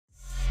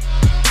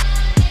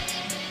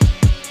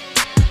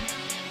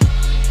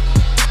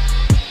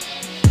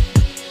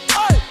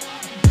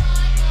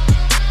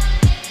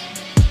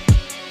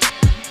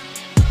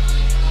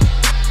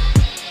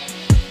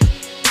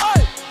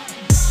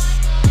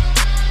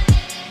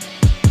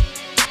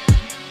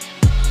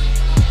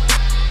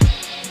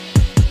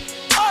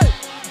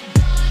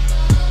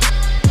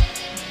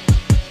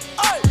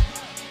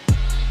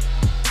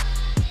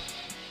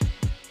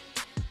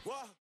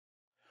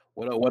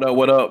What up?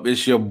 What up?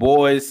 It's your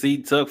boy C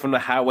Tuck from the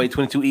Highway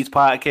 22 East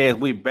podcast.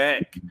 We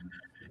back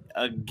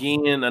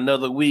again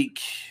another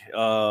week.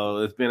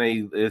 It's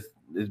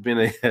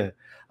been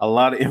a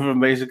lot of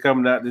information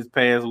coming out this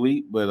past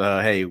week,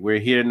 but hey, we're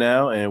here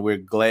now and we're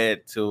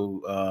glad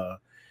to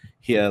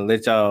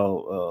let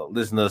y'all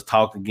listen to us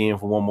talk again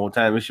for one more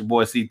time. It's your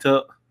boy C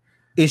Tuck.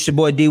 It's your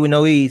boy D with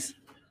no E's.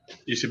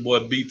 It's your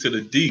boy B to the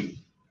D.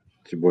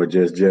 It's your boy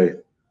Just J.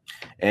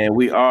 And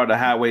we are the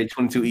Highway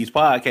 22 East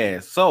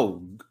podcast.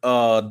 So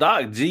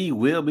Doc G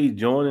will be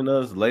joining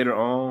us later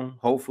on,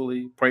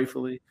 hopefully,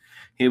 prayfully.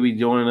 He'll be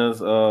joining us.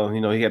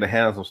 He had to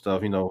handle some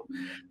stuff.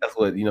 That's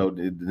what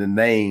the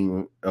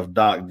name of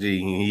Doc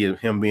G.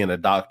 Him being a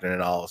doctor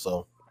and all.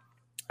 So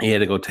he had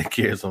to go take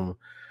care of some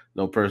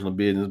personal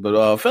business.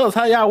 But fellas,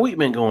 how y'all week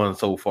been going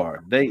so far?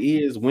 Today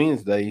is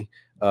Wednesday,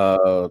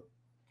 July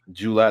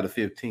the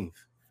 15th.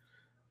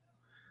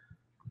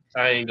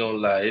 I ain't gonna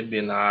lie, it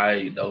been all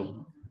right though.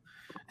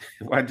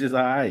 Why just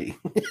all right?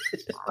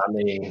 I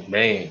mean,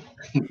 man,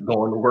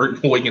 going to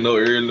work, waking up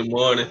early in the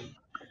morning,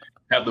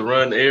 have to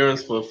run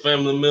errands for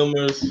family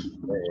members.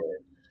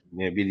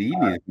 Man, BD, you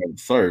need some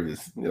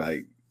service.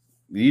 Like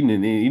you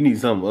need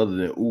something other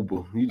than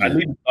Uber. I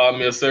need to call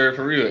me a server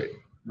for real.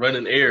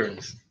 Running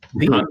errands.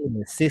 Be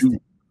an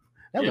assistant.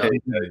 You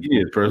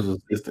need a personal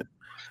assistant.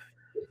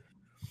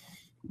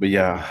 But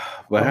yeah,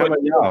 but how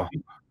about y'all?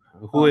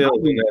 Who else?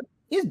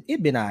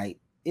 It's been all right.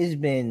 It's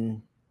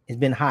been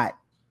hot.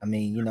 I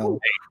mean,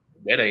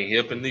 that ain't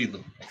helping either.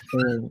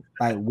 And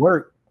like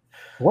work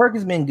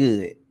has been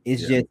good.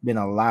 It's just been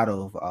a lot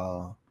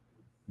of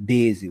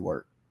busy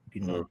work.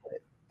 But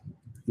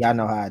y'all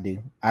know how I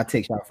do. I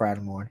text y'all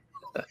Friday morning.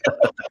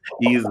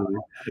 Easily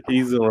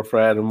on a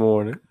Friday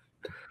morning.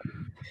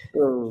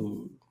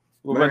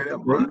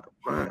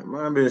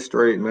 Mine been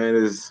straight, man.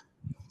 It's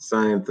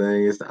same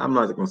thing. I'm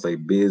not gonna say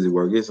busy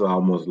work. It's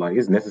almost like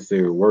it's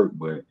necessary work,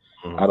 but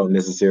I don't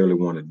necessarily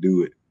want to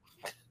do it.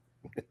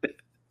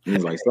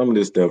 It's like some of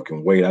this stuff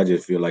can wait. I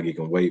just feel like it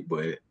can wait.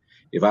 But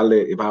if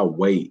I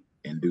wait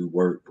and do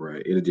work,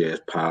 right, it'll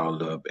just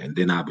pile up, and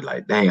then I'll be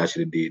like, dang, I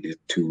should have did this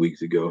 2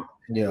 weeks ago.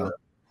 Yeah.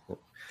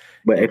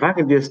 But if I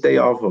can just stay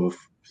off of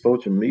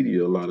social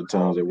media a lot of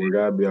times at work,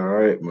 I'll be all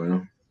right,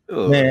 man.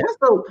 Man.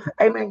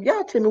 Hey man,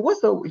 y'all tell me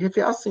if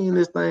y'all seen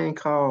this thing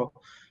called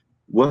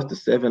what's the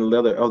 7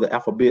 letter of the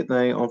alphabet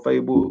thing on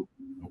Facebook?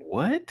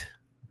 What?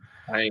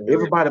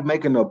 Everybody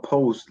making a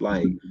post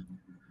like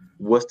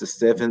what's the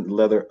seventh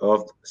letter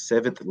of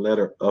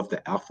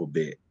the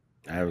alphabet,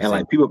 and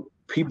like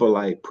people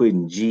like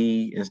putting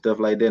G and stuff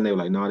like that, and they were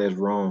like, no, that's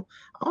wrong.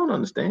 I don't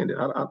understand it.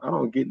 I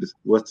don't get this.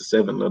 What's the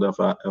 7th letter of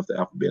the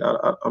alphabet?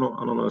 I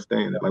don't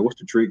understand it. Like, what's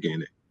the trick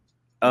in it?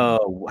 How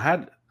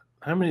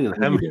many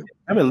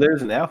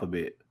letters in the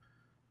alphabet?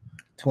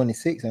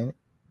 26, ain't it?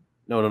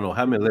 No.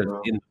 How many letters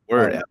in the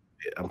word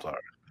alphabet? I'm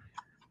sorry.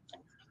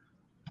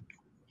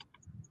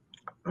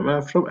 I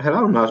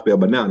don't know how to spell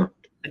banana.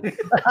 I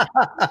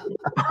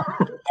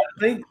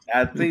think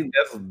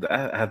that's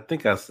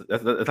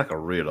like a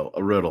riddle.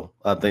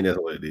 I think that's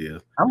what it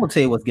is. I'm gonna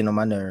tell you what's getting on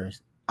my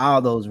nerves.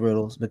 All those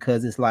riddles,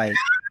 because it's like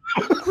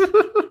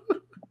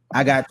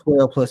I got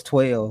 12 plus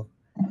 12,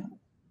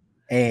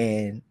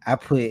 and I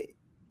put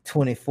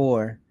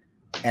 24,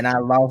 and I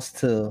lost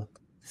to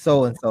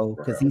so and so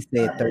because he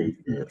said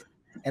 36.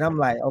 And I'm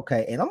like,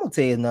 okay. And I'm gonna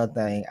tell you another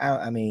thing.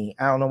 I mean,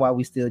 I don't know why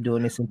we still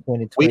doing this in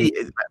 2020.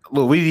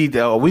 We need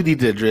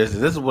to address this.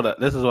 This is what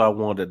I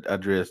wanted to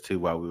address too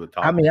while we were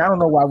talking. I mean, I don't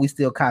know why we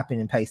still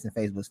copying and pasting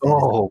Facebook status.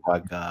 Oh my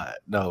God,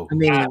 no. I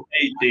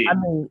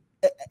mean,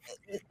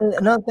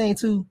 another thing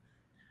too.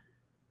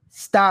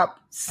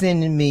 Stop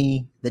sending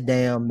me the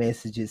damn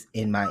messages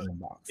in my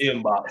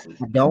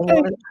inboxes. I don't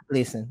want to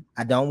listen.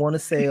 I don't want to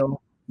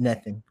sell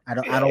nothing. I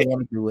don't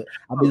want to do it.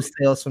 I do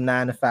sales from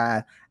 9 to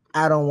 5.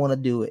 I don't want to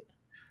do it.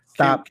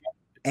 Stop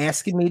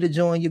asking me to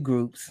join your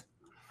groups.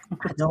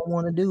 I don't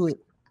want to do it.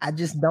 I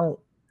just don't.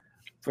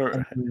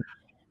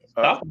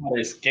 Stop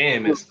this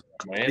scamming,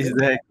 man.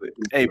 Exactly.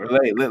 Hey,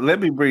 let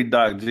me bring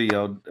Doc G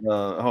on.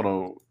 Hold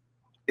on.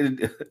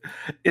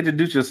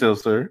 Introduce yourself,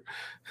 sir.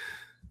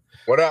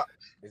 What up?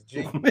 It's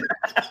G.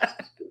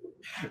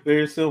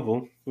 Very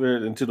simple,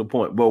 very to the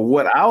point. But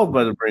what I was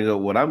about to bring up,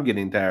 what I'm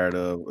getting tired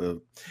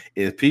of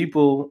is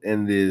people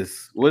in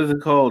this, what is it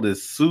called?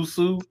 This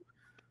susu.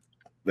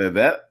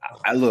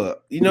 I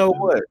look, you know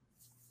what?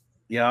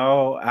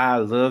 Y'all, I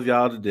love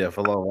y'all to death.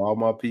 I love all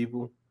my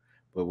people.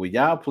 But will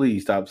y'all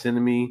please stop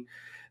sending me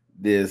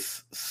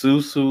this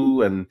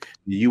susu and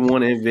you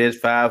want to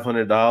invest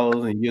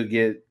 $500 and you'll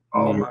get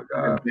my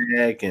God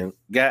back and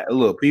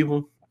look,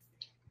 people,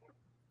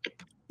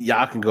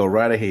 y'all can go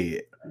right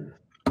ahead.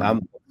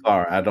 I'm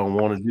sorry, I don't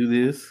want to do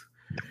this.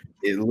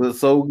 It looks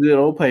so good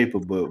on paper,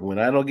 but when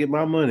I don't get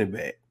my money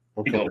back,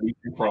 okay.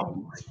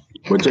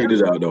 But check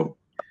this out though.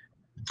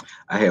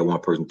 I had one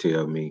person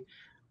tell me,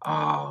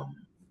 I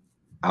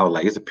was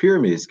like, it's a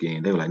pyramid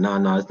scheme. They were like, no,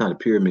 it's not a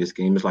pyramid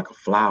scheme. It's like a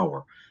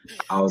flower.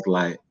 I was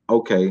like,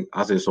 okay.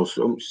 I said, so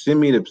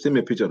send me a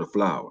picture of the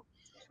flower.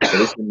 So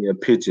they sent me a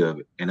picture of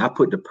it, and I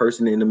put the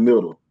person in the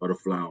middle of the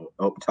flower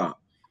up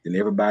top. then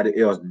everybody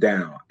else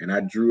down. And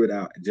I drew it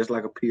out just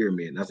like a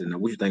pyramid. And I said, now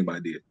what you think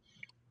about this?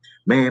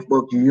 Man,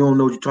 fuck you. You don't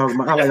know what you're talking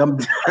about. I'm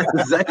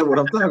exactly what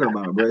I'm talking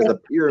about, bro. It's a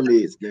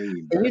pyramid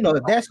scheme. And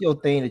if that's your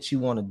thing that you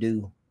want to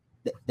do,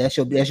 that's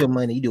your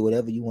money. You do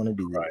whatever you want to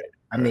do. Right.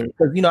 I mean,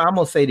 because I'm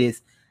gonna say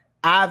this.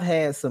 I've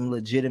had some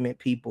legitimate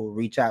people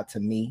reach out to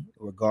me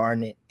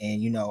regarding it,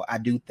 and I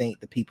do think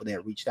the people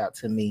that reached out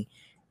to me,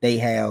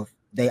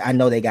 I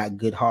know they got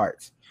good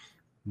hearts,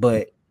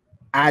 but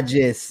I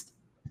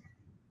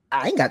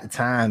ain't got the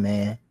time,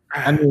 man.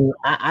 I mean,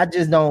 I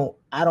just don't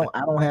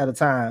have the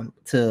time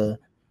to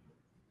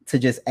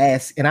just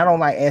ask, and I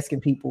don't like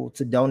asking people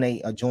to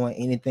donate or join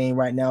anything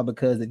right now,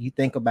 because if you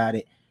think about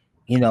it,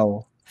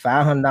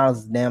 $500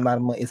 is a damn lot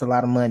of money. It's a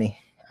lot of money.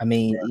 I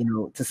mean,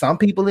 to some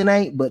people it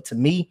ain't, but to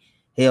me,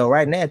 hell,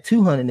 right now,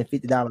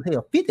 $250,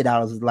 hell,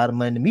 $50 is a lot of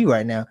money to me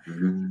right now.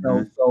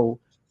 Mm-hmm. So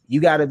you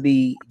got to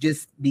be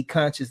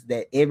conscious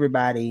that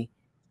everybody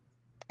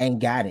ain't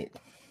got it.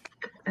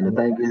 And the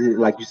thing is,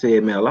 like you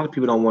said, man, a lot of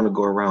people don't want to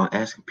go around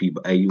asking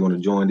people, hey, you want to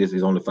join this?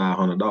 It's only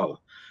 $500.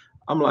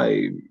 I'm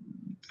like,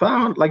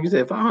 like you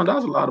said, $500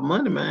 is a lot of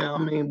money, man. I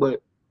mean,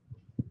 but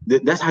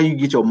that's how you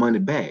get your money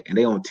back, and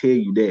they don't tell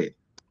you that.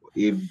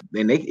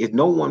 If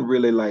no one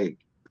really like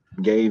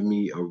gave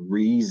me a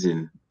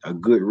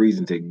good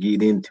reason to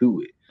get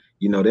into it,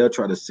 they'll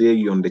try to sell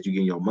you on that you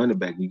get your money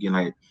back. You get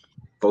like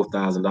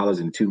 $4,000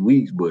 in 2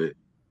 weeks, but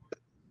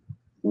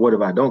what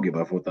if I don't get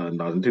my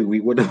 $4,000 in 2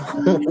 weeks? What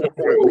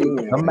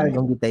somebody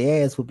gonna get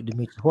their ass whooped to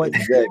Mr. Hoyt.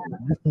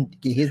 Exactly.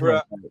 Get his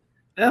money.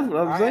 That's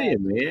what I'm saying,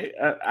 man.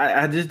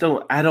 I just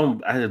don't. I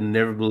have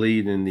never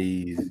believed in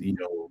these,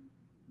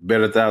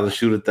 bet 1,000,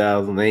 shoot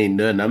 1,000. They ain't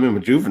nothing. I remember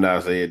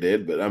Juvenile said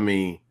that, but I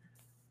mean,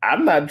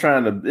 I'm not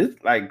trying to.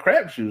 It's like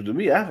crapshoots to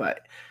me. I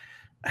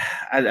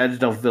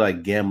just don't feel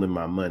like gambling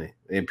my money,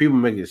 and people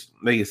make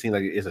it seem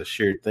like it's a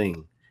sure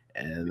thing,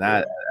 and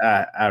I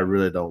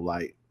really don't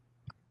like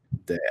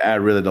that. I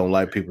really don't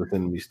like people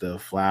sending me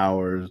stuff,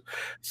 flowers,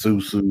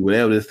 susu,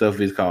 whatever this stuff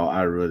is called.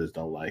 I really just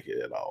don't like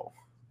it at all.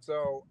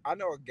 So I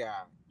know a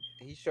guy.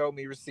 He showed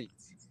me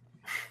receipts.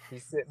 He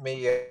sent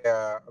me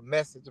a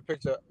message, a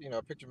picture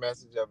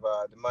message of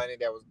the money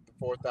that was the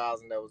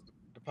 $4,000 that was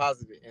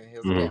deposited in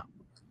his account.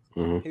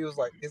 Mm-hmm. He was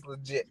like, "It's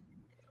legit."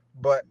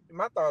 But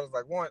my thought is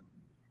like, one,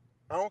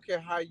 I don't care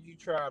how you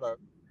try to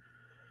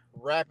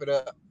wrap it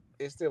up,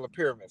 it's still a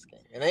pyramid scheme.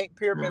 And ain't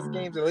pyramid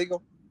schemes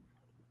illegal?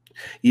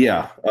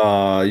 Yeah,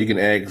 you can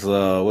ask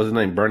what's his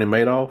name, Bernie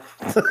Madoff.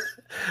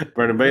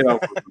 Bernie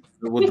Madoff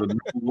was the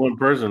one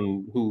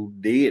person who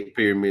did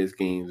pyramid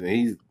schemes, and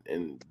he's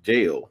in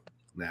jail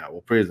now,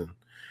 or prison.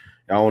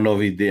 I don't know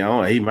if he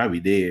did. He might be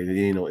dead.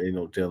 He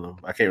ain't tell him.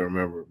 I can't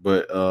remember.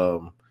 But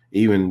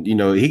even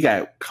he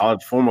got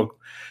former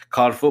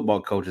college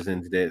football coaches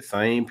into that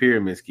same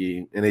pyramid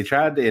scheme, and they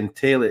tried to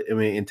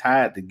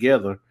tie it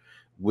together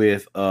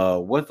with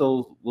what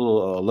those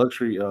little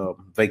luxury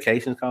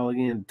vacations called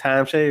again?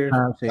 Timeshares.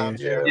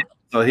 Timeshare.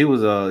 So he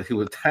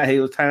was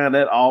tying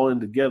that all in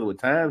together with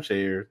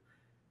timeshares.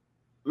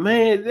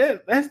 Man,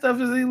 that stuff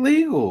is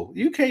illegal.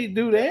 You can't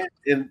do that,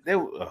 and it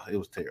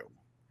was terrible.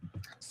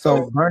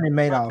 So Bernie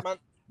Madoff.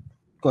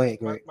 Go ahead.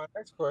 My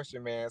next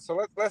question, man. So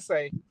let's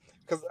say,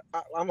 because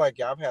I'm like,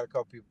 I've had a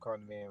couple people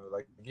come to me and be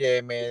like, yeah,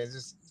 man, it's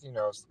just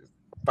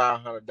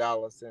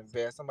 $500 to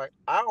invest. I'm like,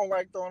 I don't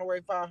like throwing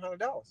away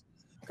 $500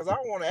 because I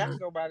don't want to ask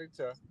nobody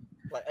to,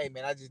 like, hey,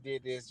 man, I just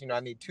did this. I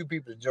need 2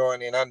 people to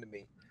join in under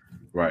me,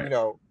 right?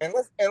 And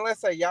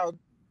let's say y'all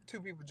 2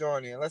 people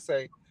join in. Let's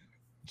say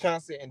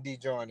Chauncey and D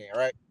join in,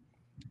 right?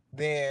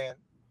 Then.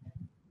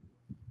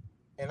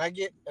 And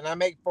I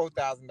make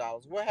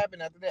 $4,000. What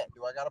happened after that?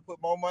 Do I got to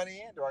put more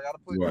money in? Do I got to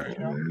put,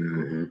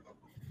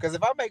 Because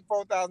if I make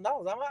 $4,000,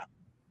 I'm out.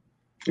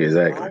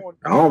 Exactly. I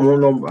don't want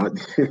no.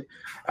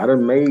 I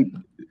done made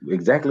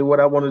exactly what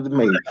I wanted to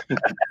make.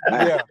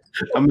 Yeah,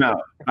 I'm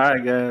out. All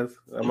right, guys,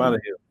 I'm out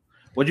of here.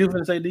 What you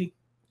finna say, D?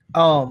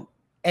 And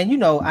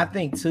I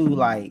think too,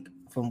 like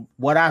from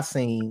what I've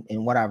seen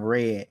and what I've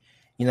read,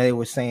 they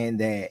were saying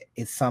that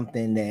it's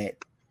something that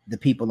the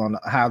people on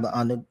how the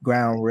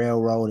Underground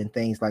Railroad and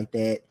things like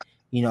that,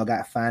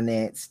 got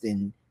financed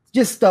and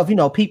just stuff,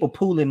 people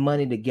pooling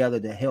money together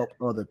to help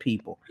other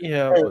people.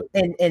 Yeah.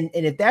 And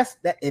if that's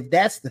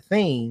the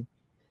thing,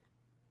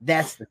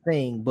 that's the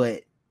thing.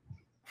 But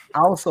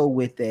also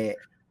with that,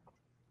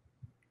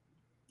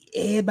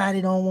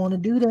 everybody don't want to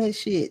do that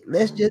shit.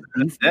 Let's just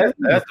that's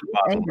the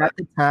I ain't got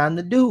the time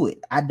to do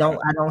it. I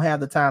don't have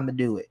the time to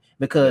do it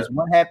because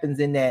what happens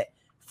in that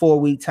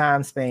 4-week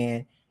time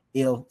span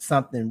if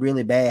something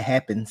really bad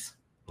happens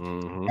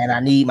and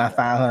I need my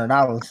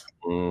 $500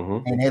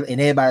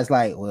 and everybody's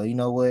like, well, you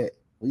know what?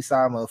 We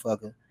saw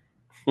motherfucker.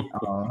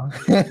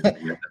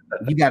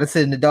 You got to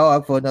sit in the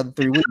dog for another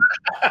 3 weeks.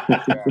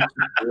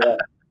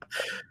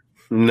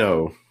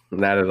 No,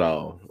 not at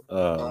all.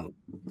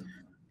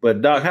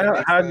 But Doc,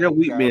 how's your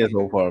week been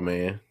so far,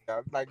 man?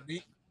 Like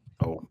me.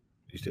 Oh,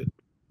 you said.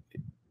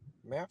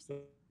 Man, I'm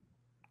still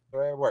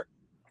at work.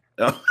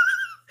 Oh.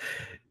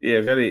 Yeah,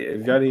 if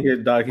y'all didn't hear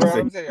Doc, he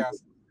said. Tell y'all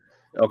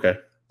Okay.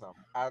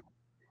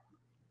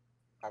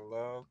 I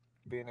love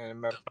being in the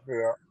medical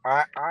field.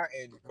 I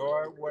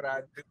enjoy what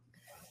I do.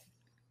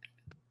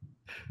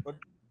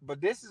 But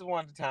this is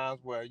one of the times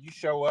where you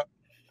show up,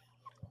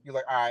 you're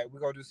like, all right, we're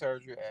gonna do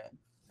surgery at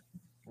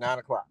 9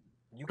 o'clock.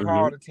 You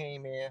call the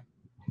team in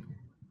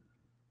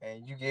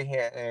and you get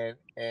here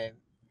and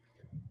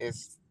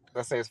it's,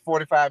 let's say it's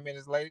 45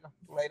 minutes later,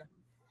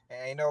 and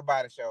ain't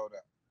nobody showed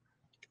up.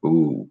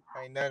 Ooh.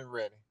 Ain't nothing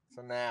ready.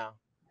 So now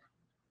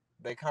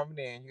they coming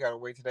in, you gotta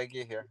wait till they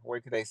get here,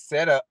 wait till they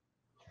set up,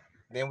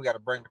 then we gotta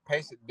bring the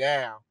patient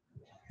down.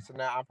 So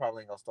now I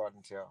probably ain't gonna start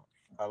until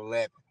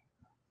 11.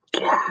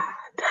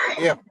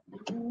 Yeah.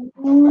 So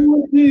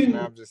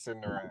now I'm just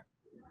sitting around.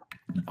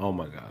 Oh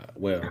my God.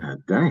 Well,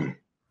 God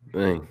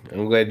dang.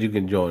 I'm glad you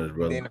can join us,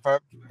 brother. Then if I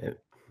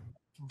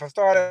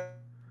start at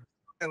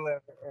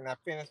 11 and I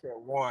finish at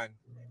 1,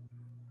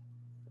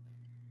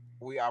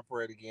 we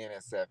operate again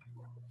at 7.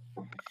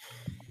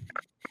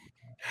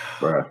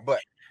 Bruh.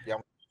 But yeah,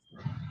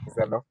 is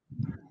that no?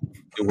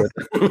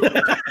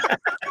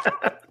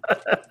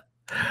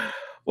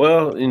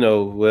 Well,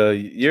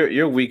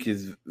 your week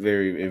is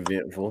very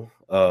eventful.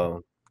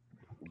 So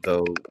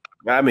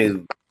I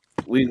mean,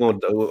 we're gonna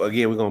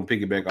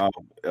piggyback off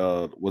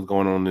what's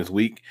going on this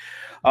week.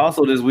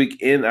 Also, this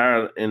week in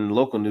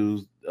local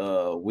news,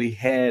 we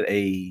had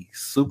a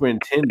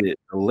superintendent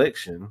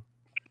election.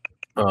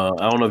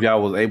 I don't know if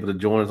y'all was able to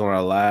join us on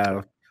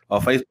our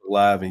Facebook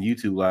Live and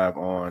YouTube Live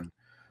on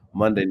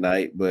Monday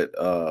night, but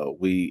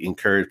we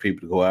encourage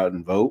people to go out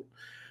and vote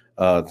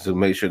to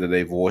make sure that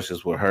their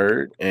voices were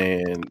heard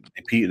and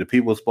the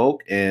people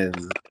spoke.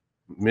 And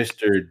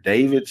Mr.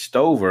 David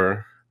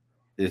Stover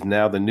is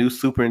now the new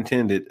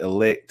superintendent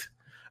elect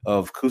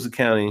of Coosa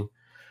County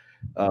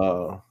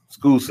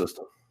school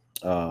system.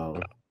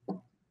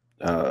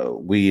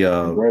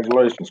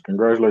 Congratulations,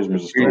 Mr.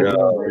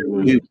 Stover.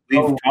 We've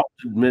talked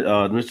to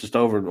Mr.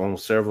 Stover on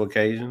several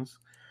occasions.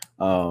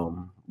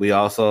 We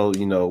also,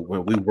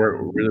 when we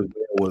worked really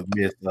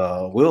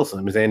well with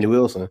Miss Andy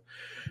Wilson,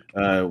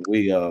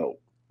 we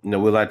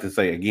like to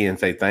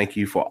say thank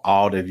you for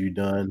all that you've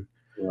done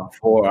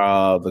for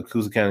the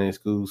Coosa County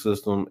school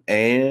system,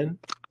 and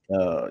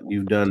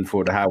you've done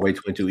for the Highway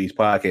 22 East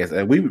podcast.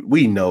 And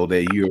we know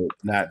that you're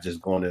not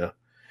just going to,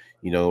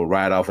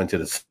 ride off into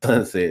the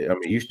sunset. I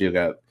mean, you still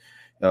got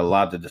a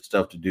lot of the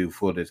stuff to do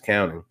for this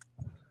county,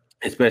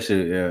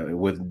 especially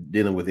with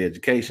dealing with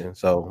education.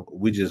 So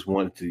we just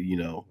wanted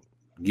to,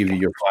 give you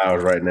your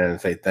flowers right now and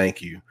say thank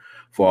you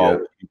for all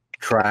you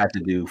tried to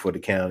do for the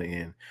county.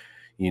 And,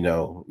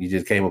 you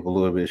just came up a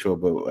little bit short,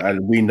 but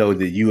we know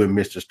that you and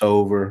Mr.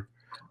 Stover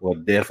will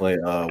definitely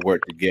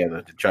work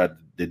together to try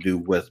to do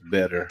what's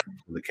better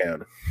for the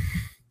county.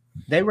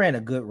 They ran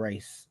a good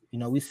race.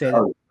 We said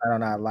it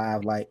on our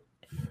live, like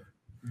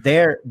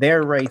their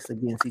race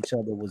against each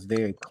other was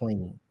very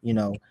clean,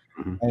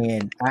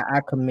 and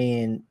I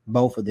commend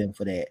both of them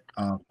for that.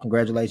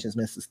 Congratulations,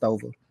 Mr.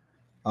 Stover.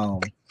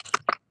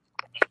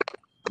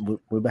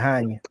 We're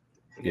behind you.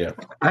 Yeah,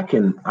 I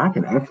can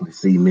actually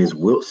see Ms.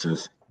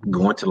 Wilson's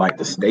going to like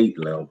the state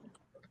level.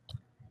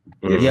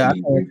 If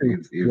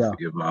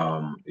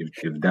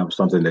that was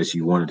something that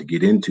she wanted to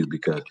get into,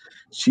 because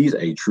she's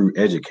a true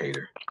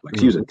educator, like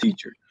she was a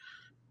teacher,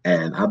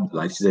 and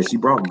like she said, she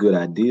brought good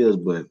ideas,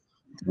 but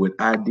with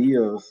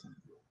ideas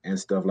and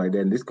stuff like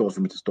that, and this goes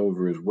from Mr.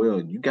 Stover as well,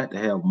 you got to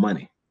have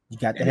money. You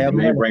got to have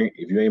money.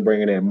 If you ain't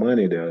bringing that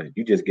money there,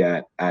 you just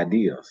got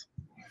ideas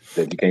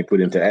that you can't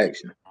put into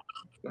action.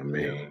 I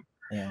mean,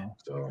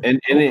 so and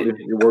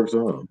it works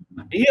out.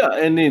 Yeah,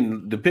 and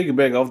then to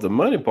piggyback off the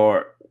money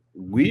part,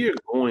 we're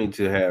going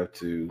to have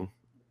to,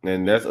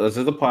 and that's us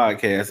as a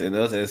podcast and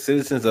us as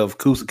citizens of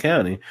Coosa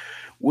County,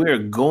 we're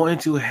going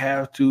to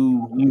have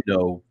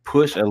to,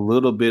 push a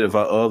little bit of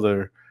our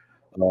other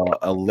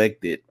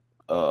elected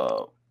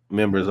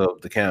members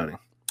of the county,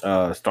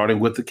 starting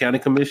with the county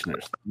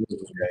commissioners.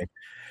 Okay.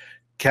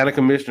 County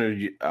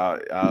commissioners, I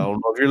don't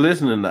know if you're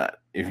listening or not.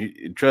 If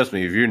you trust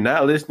me, if you're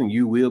not listening,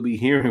 you will be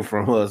hearing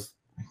from us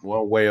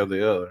one way or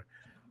the other.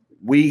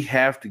 We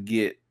have to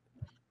get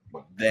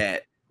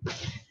that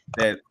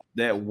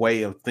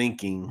way of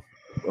thinking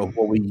of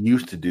what we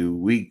used to do.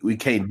 We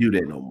can't do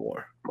that no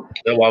more.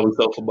 That's why we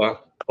so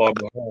far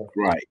behind.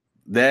 Right.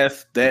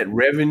 That's that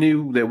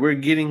revenue that we're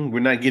getting.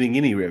 We're not getting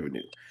any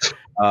revenue.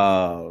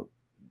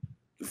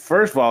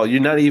 First of all, you're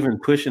not even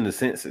pushing the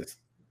census.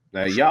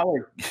 Now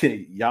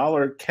y'all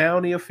are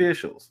county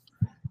officials.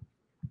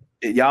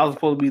 Y'all are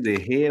supposed to be the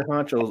head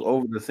honchos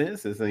over the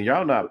census, and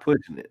y'all not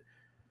pushing it.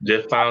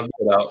 Just found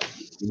it out.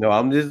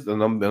 I'm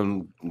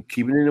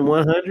keeping it in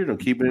 100. I'm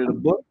keeping it in a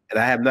book, and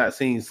I have not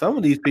seen some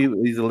of these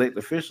people, these elected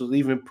officials,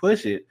 even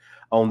push it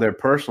on their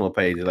personal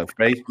pages like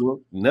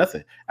Facebook.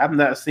 Nothing. I've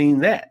not seen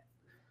that.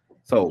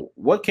 So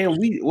what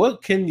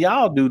can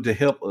y'all do to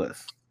help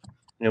us,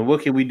 and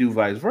what can we do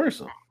vice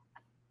versa?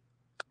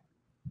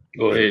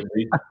 Go ahead.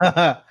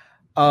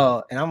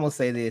 And I'm gonna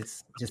say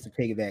this just to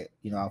piggyback,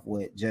 off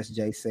what Just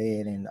Jay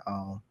said, and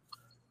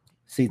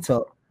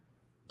C-Tuck.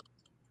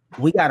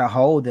 We got to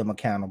hold them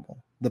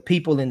accountable. The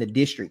people in the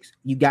districts,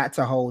 you got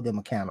to hold them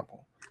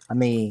accountable. I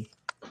mean,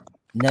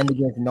 Nothing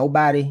against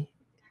nobody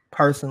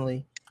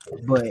personally,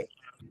 but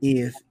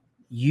if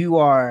you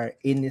are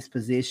in this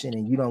position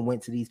and you don't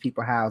went to these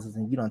people's houses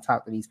and you don't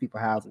talk to these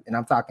people's houses, and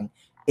I'm talking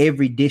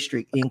every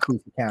district in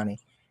Coosa County,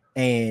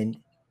 and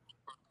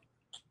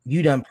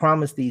you done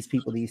promised these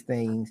people these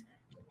things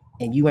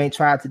and you ain't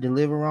tried to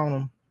deliver on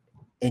them,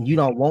 and you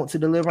don't want to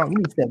deliver on them, you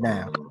need to step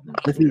down.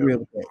 Let's be real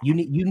with that. You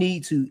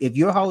need to, if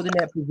you're holding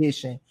that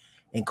position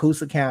in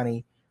Coosa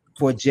County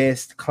for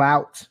just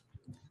clout,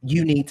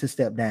 you need to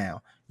step down,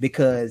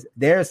 because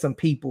there are some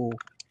people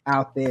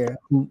out there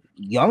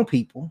young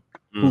people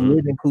who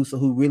live in Coosa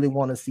who really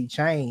want to see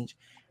change.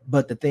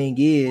 But the thing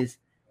is,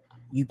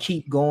 you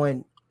keep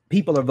going,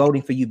 people are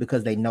voting for you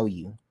because they know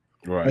you.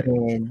 Right.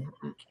 And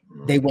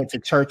they went to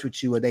church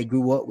with you, or they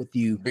grew up with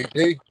you,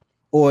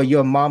 or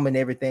your mom and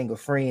everything are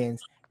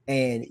friends,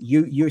 and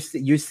you're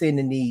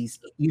sending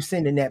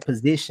that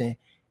position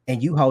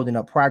and you holding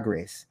up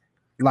progress.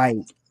 Like,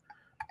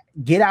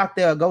 get out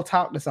there, go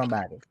talk to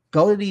somebody,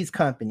 go to these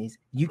companies.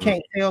 You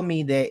can't tell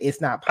me that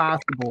it's not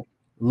possible.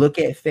 Look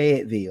at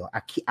Fayetteville.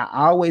 I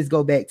always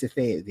go back to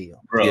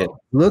Fayetteville. Bro.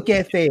 Look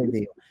at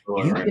Fayetteville.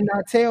 You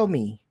cannot tell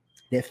me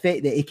that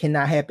it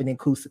cannot happen in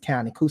Coosa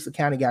County. Coosa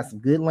County got some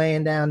good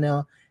land down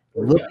there.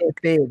 Look at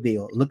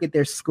Fayetteville. Look at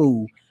their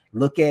school.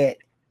 Look at,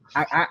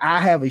 I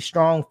have a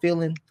strong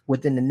feeling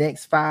within the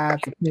next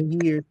 5 to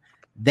 10 years,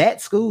 that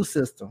school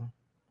system,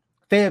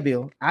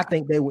 Fayetteville, I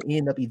think they will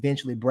end up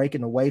eventually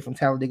breaking away from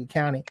Talladega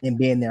County and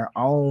being their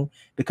own,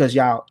 because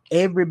y'all,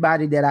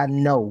 everybody that I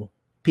know,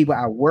 people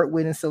I work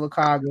with in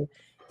Sylacauga,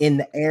 in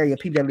the area,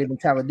 people that live in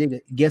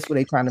Talladega, guess where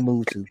they trying to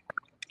move to?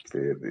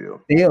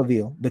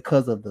 Fayetteville,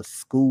 because of the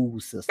school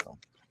system.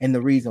 And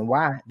the reason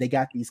why, they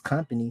got these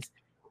companies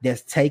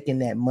that's taking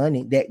that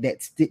money,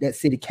 that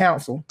city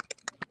council,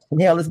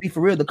 and hell, let's be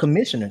for real, the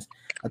commissioners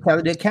of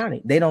Talladega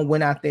County, they don't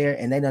went out there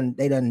and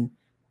they done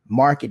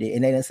marketed,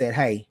 and they done said,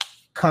 hey,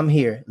 come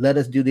here, let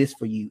us do this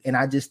for you. And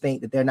I just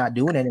think that they're not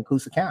doing it in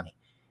Coosa County.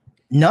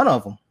 None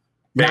of them.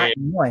 Not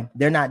one.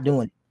 They're not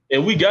doing it.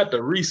 And we got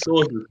the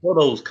resources for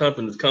those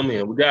companies to come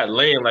in. We got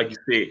land, like you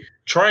said,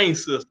 train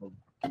system.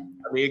 I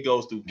mean, it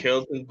goes through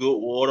Kelton,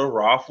 Goodwater,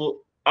 Rockford,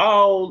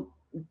 all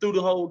through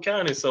the whole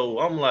county. So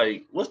I'm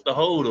like, what's the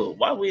hold up?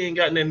 Why we ain't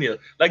got nothing here?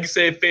 Like you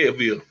said,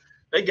 Fayetteville,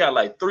 they got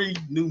like 3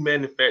 new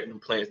manufacturing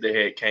plants that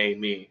had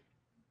came in.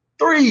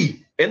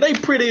 3, and they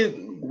pretty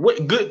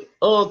good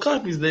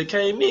companies that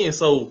came in.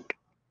 So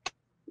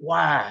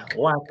why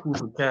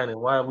Coosa County?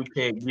 Why we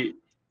can't get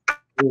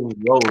things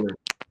rolling?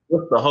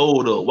 What's the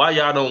hold up? Why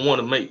y'all don't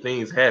want to make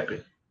things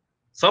happen?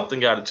 Something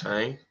got to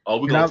change.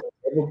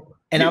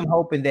 I'm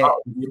hoping that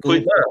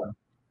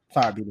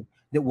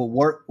that will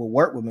work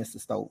with Mr.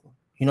 Stover.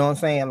 You know what I'm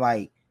saying?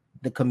 Like,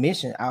 the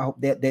commission, I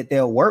hope that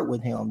they'll work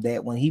with him,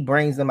 that when he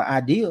brings them an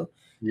idea,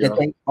 that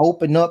they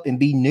open up and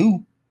be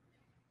new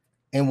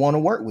and want to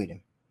work with him.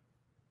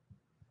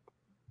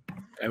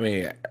 I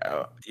mean,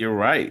 you're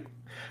right.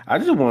 I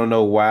just want to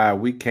know why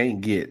we can't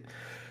get,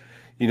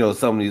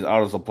 some of these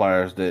auto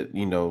suppliers that,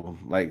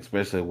 like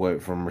especially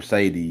from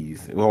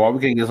Mercedes. Well, why we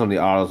can't get some of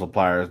the auto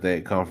suppliers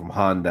that come from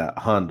Honda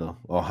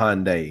or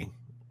Hyundai,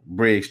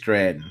 Briggs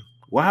Stratton.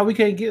 Why we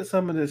can't get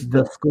some of this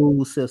stuff? The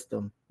school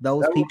system.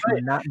 Those people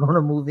are not going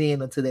to move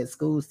in until that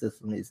school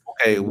system is.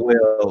 Okay,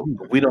 well,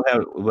 we don't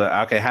have.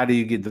 Well, okay, how do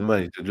you get the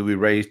money? Do we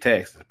raise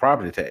taxes,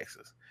 property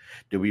taxes?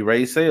 Do we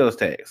raise sales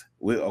tax?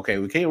 We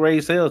can't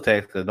raise sales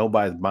tax because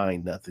nobody's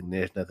buying nothing.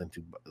 There's nothing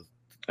to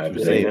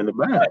say in the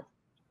back,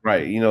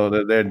 right?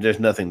 There's just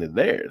nothing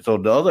there. So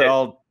the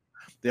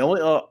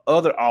only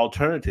other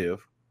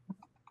alternative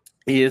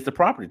is the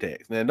property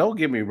tax. Now, don't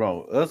get me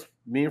wrong. Us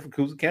being from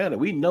Coosa County,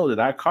 we know that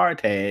our car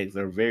tags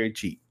are very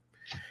cheap,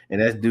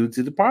 and that's due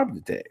to the property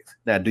tax.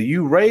 Now, do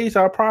you raise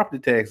our property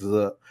taxes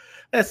up?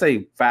 Let's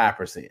say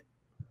 5%.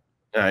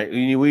 All right,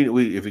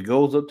 we if it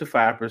goes up to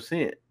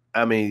 5%.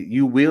 I mean,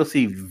 you will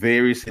see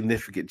very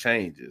significant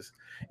changes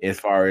as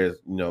far as,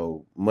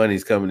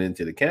 money's coming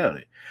into the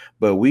county.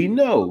 But we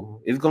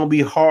know it's going to be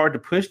hard to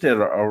push that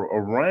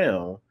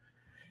around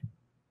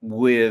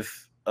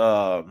with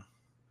some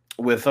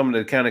of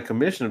the county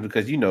commissioners,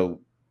 because,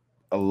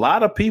 a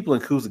lot of people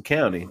in Coosa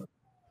County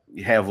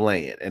have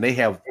land, and they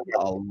have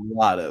a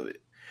lot of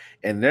it.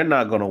 And they're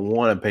not going to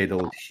want to pay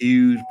those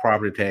huge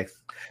property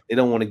taxes. They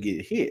don't want to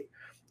get hit.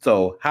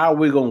 So how are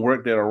we going to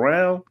work that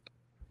around?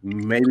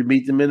 Maybe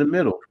meet them in the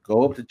middle,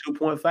 go up to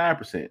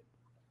 2.5%.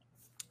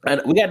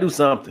 And we got to do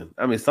something.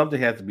 I mean, something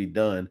has to be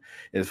done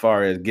as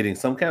far as getting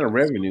some kind of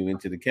revenue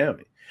into the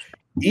county.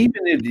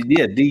 Even if,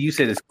 you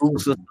said the school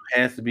system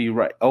has to be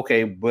right.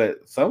 Okay,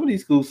 but some of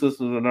these school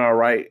systems are not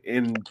right,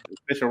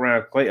 especially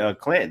around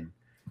Clanton.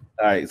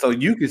 All right, so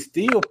you can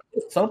still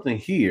put something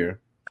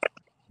here,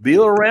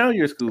 build around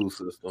your school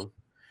system.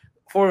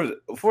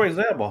 For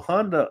example,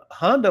 Honda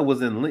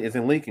is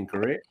in Lincoln,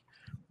 correct?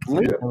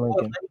 Lincoln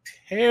was a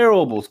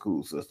terrible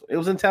school system. It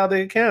was in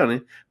Talladega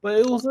County, but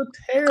it was a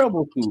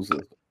terrible school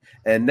system.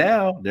 And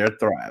now they're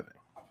thriving.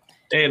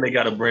 And they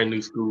got a brand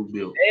new school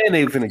built. And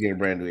they're finna get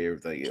brand new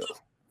everything else.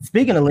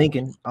 Speaking of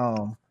Lincoln,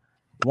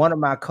 One of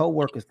my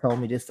coworkers told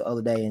me this the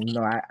other day, and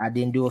I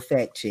didn't do a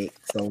fact check,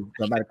 so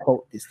nobody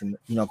quote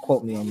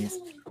me on this.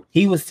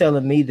 He was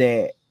telling me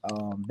that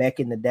back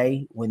in the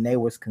day when they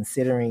was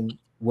considering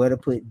where to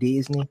put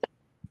Disney,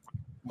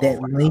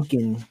 that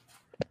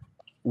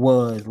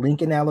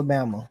Lincoln,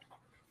 Alabama,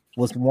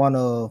 was one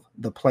of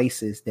the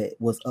places that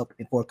was up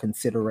for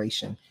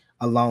consideration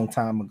a long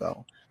time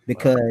ago,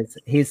 because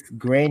his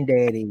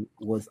granddaddy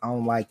was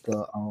on like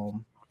the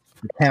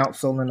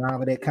council and all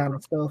of that kind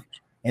of stuff.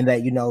 And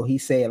that, he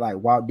said like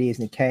Walt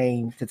Disney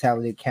came to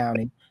Talladega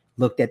County,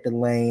 looked at the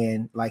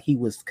land, like he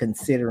was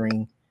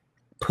considering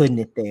putting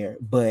it there,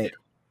 but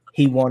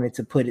he wanted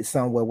to put it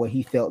somewhere where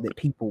he felt that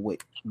people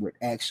would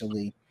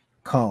actually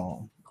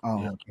come.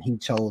 He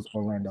chose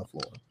Orlando,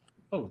 Florida.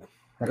 Oh.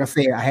 Like I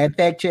said, I had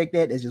fact checked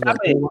that. That's just what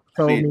he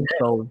told me.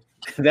 So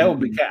that would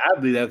be, I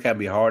believe that would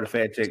be hard to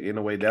fact check in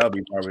a way. That would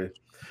be probably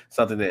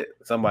something that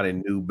somebody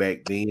knew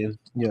back then.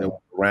 Yeah.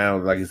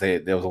 Around, like you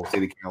said, there was on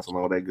city council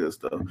and all that good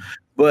stuff.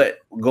 But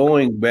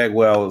going back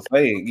where I was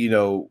saying,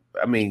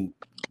 I mean,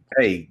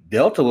 hey,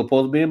 Delta was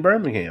supposed to be in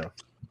Birmingham.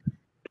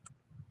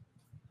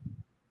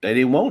 They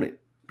didn't want it.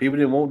 People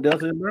didn't want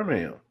Delta in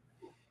Birmingham.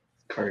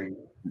 Crazy.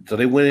 So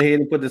they went ahead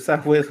and put the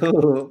Southwest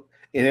hub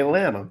in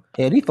Atlanta.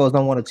 Yeah, these folks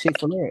don't want a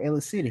Chick-fil-A in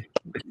Ellis City.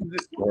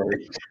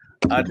 Chick-fil-A.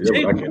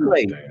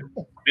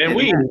 Man,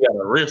 we even got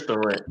a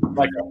restaurant,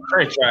 like a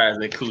franchise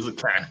in Coosa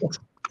County.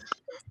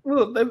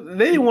 Well, they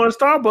didn't want a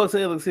Starbucks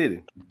in Ellis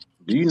City.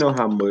 Do you know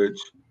how much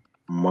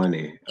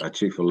money a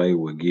Chick-fil-A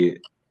would get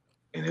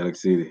in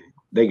Ellis City?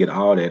 They get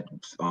all that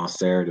on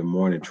Saturday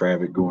morning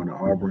traffic going to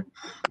Auburn.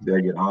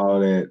 They get all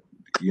that,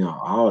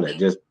 all that.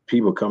 Just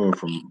people coming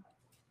from,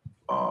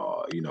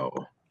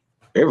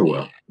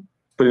 everywhere.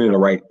 Put it in the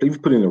right. Please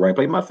put it in the right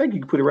place. I think you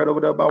can put it right over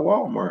there by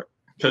Walmart.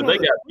 Because they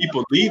got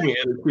people leaving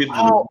Ellis City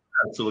to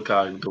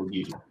Silicaca to go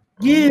get it.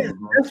 Yeah,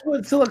 that's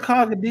what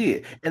Silicaca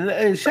did,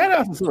 and shout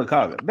out to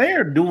Silicaca.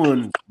 They're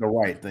doing the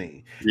right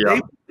thing. Yeah,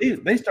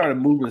 they started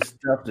moving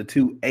stuff to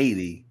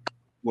 280.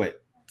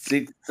 What,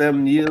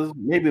 6-7 years,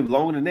 maybe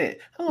longer than that?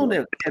 How long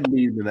have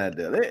Academy's been out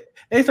there?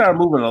 They started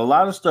moving a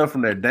lot of stuff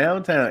from their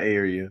downtown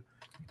area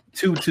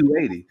to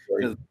 280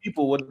 because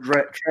people were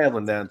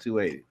traveling down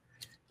 280.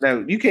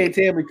 Now you can't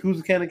tell me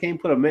Coosa County can't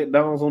put a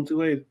McDonald's on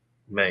 280.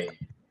 Man,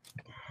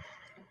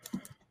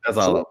 that's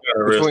all.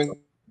 Between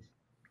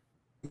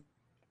I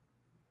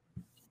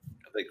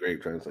think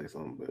Greg trying to say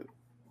something,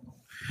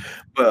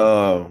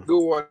 but good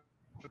one.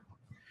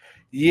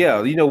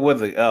 Yeah, you know where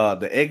the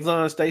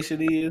Exxon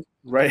station is,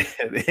 right?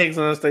 The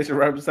Exxon station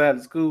right beside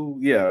the school.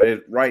 Yeah,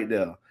 it's right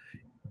there.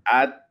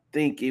 I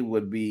think it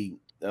would be.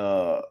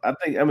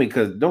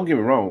 Because don't get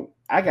me wrong,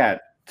 I got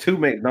 2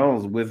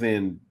 McDonald's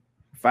within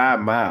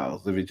 5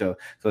 miles of each other,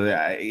 so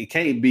that it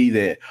can't be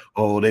that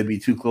they'd be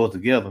too close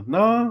together.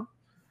 No,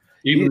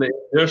 even the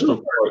industrial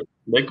part,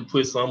 they could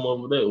put some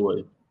over that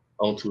way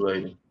on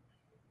 280.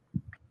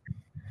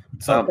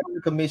 So the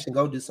commission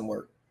go do some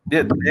work.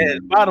 Yeah,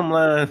 bottom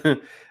line,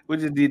 we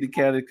just need the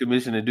county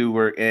commission to do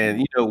work.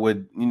 And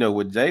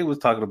what Jay was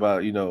talking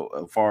about,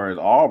 as far as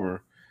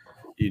Auburn,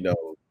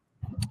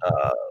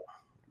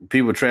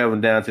 people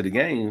traveling down to the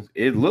games,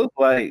 it looked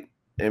like,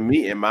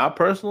 in my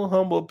personal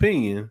humble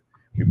opinion,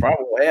 we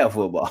probably won't have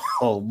football.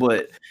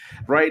 But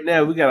right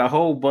now we got a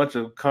whole bunch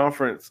of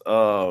conference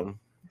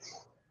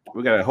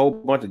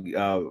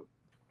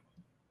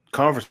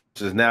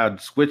conferences now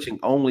switching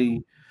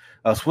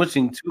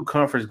to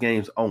conference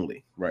games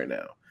only right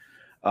now.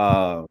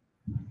 The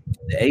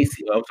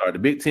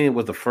Big Ten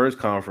was the first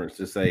conference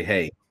to say,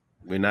 hey,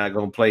 we're not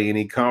going to play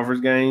any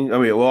conference games. I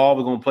mean, all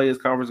we're going to play is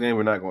conference game.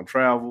 We're not going to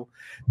travel.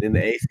 Then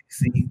the ACC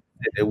said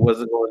it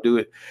wasn't going to do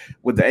it.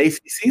 With the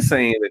ACC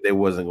saying that they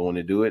wasn't going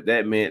to do it,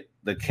 that meant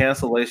the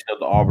cancellation of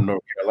the Auburn,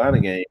 North Carolina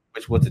game,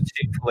 which was the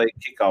Chick-fil-A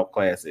kickoff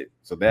classic.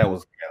 So that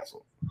was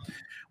canceled.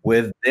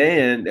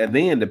 Then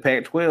the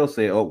Pac-12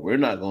 said, we're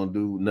not going to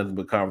do nothing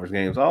but conference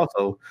games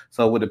also.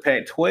 So with the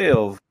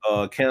Pac-12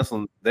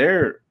 canceling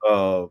their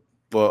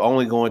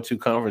only going to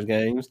conference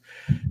games,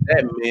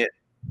 that meant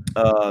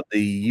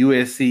the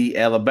USC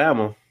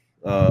Alabama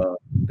the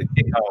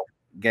kickoff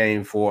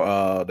game for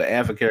the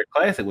Advocare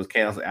Classic was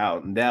canceled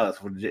out in Dallas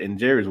in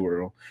Jerry's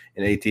World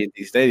in AT&T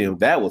Stadium.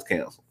 That was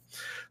canceled.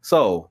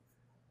 So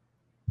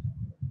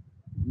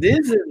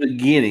this is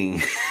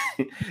beginning.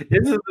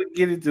 This is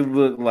beginning to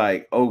look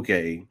like,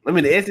 okay. I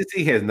mean, the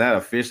SEC has not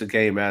officially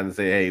came out and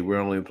said, hey, we're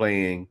only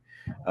playing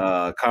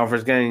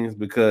conference games,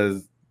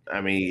 because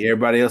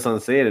everybody else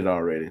said it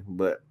already.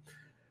 But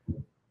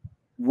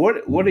what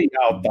are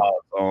y'all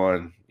thoughts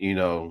on,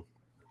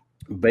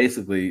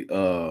 basically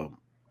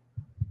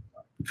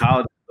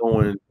college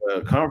going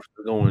conference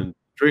going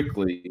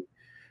strictly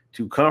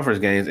to conference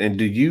games, and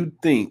do you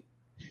think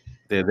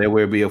that there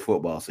will be a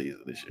football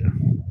season this year?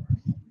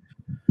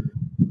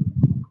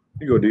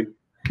 You go, D.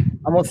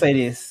 I'm gonna say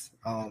this.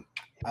 I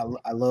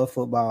love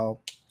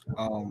football.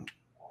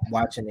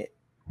 Watching it.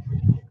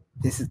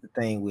 This is the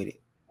thing with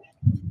it.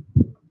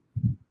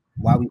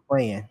 Why we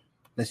playing?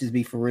 Let's just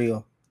be for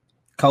real.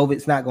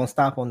 COVID's not gonna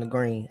stop on the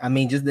green.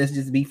 Let's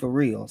just be for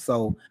real.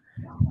 So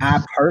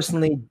I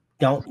personally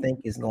don't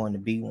think it's going to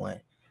be one.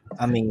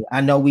 I mean,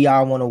 I know we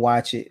all want to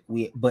watch it,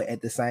 but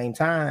at the same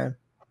time,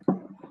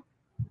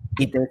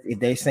 if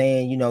they're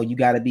saying, you know, you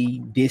got to be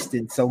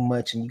distant so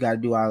much and you got to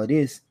do all of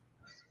this,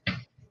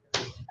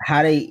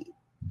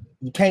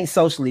 you can't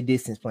socially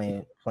distance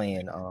playing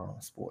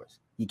sports.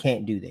 You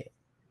can't do that.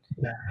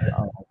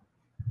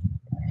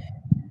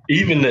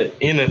 Even the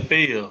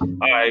NFL,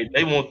 all right,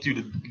 they want you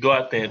to go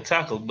out there and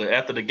tackle, but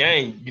after the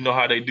game, you know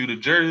how they do the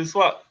jersey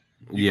swap.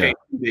 You can't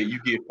do that. You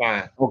get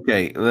fined.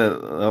 Okay,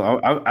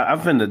 I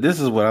finna. This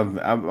is what I'm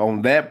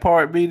on that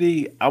part.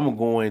 BD, I'm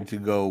going to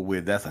go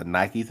with that's a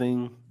Nike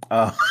thing.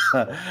 I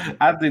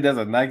think that's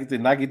a Nike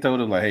thing. Nike told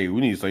them like, "Hey,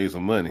 we need to save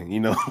some money. You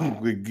know,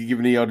 we're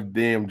giving all the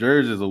damn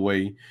jerseys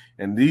away,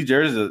 and these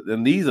jerseys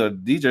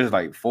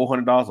like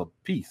 $400 a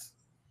piece."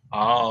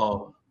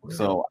 Oh,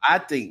 so I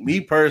think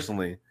me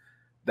personally,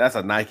 that's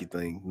a Nike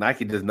thing.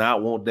 Nike does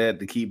not want that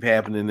to keep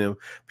happening. Them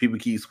people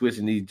keep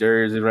switching these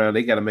jerseys around.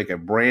 They got to make a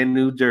brand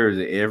new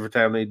jersey every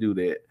time they do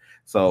that.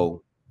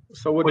 So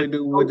what they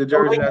do with the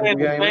jersey after the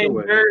game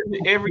anyway?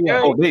 Every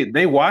game. Oh,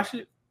 they wash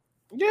it.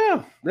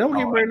 Yeah, they don't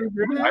get brand new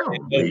jerseys.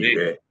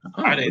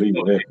 I didn't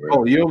believe that.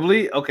 Oh, you don't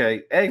believe?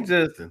 Okay, ask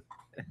Justin.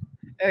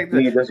 I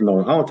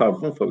don't talk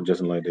to fuck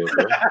Justin like that,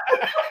 bro.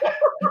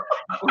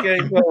 Okay,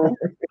 so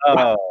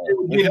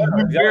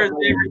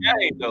every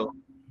game though.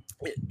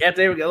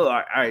 After every all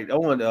right. I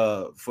want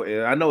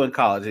I know in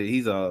college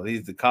he's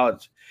the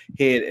college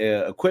head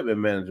equipment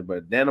manager,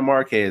 but Dana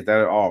Marquez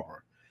down at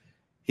Auburn,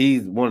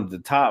 he's one of the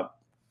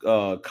top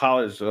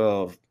college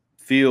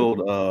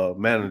field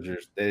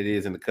managers that it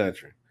is in the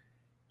country.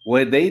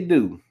 What they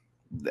do,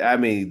 I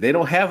mean, they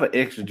don't have an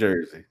extra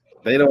jersey.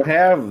 They don't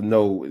have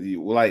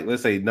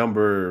let's say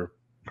number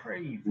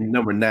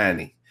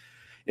 90.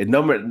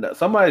 And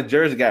somebody's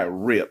jersey got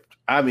ripped.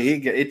 I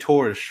mean, it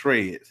tore to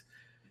shreds.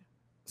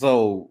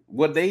 So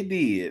what they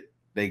did,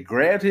 they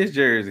grabbed his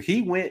jersey.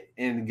 He went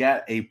and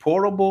got a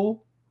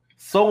portable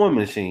sewing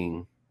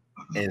machine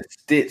and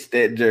stitched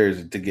that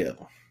jersey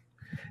together.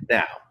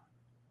 Now,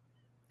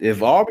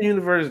 if Auburn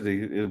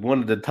University is one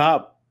of the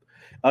top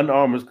Under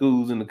Armour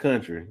schools in the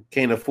country,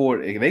 can't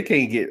afford it, they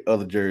can't get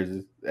other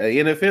jerseys.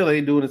 NFL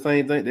ain't doing the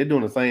same thing. They're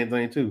doing the same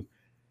thing too.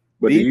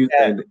 But do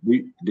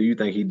you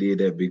think he did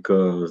that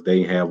because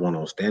they have one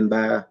on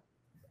standby?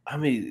 I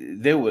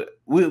mean,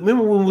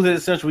 remember when we was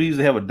at Central, we used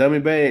to have a dummy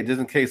bag just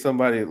in case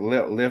somebody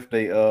left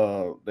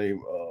their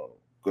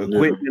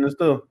equipment and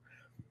stuff.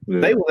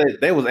 Yeah.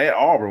 They was at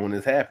Auburn when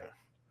this happened.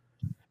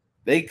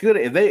 They could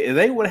if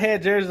they would have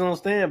had jerseys on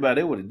standby,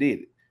 they would have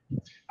did it.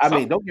 I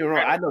mean, don't get me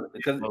wrong. I know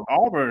because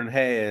Auburn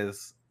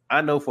has.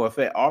 I know for a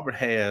fact Auburn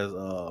has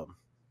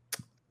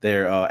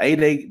their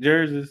 8A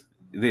jerseys.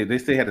 They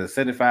still had a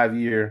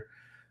 75-year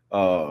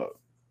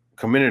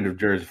commemorative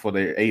jersey for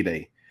their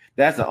 8A.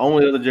 That's the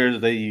only other jersey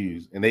they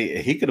use, and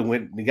he could have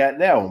went and got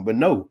that one, but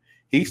no,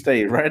 he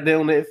stayed right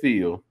down that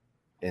field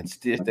and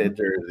stitched that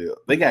jersey up.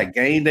 They got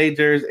game day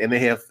jerseys, and they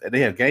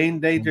have game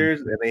day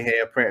jerseys, and they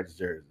have practice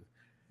jerseys.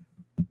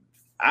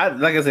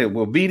 Like I said,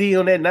 well, BD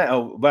on that night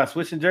by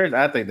switching jerseys,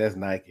 I think that's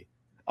Nike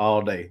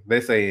all day. They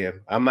saying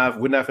we're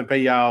not gonna pay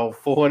y'all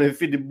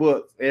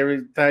 $450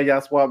 every time y'all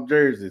swap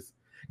jerseys.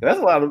 That's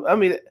a lot of. I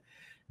mean,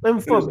 from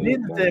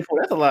business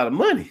standpoint, that's a lot of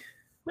money.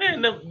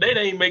 Man, they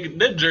ain't making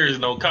that jersey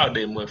don't cost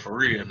that much for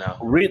real now.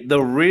 The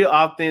real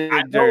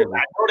authentic jersey. I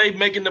know they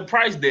making the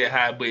price that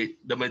high, but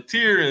the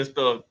material and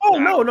stuff. Oh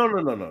no.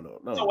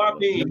 So I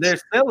mean,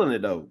 they're selling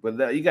it though.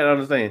 But you gotta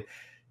understand,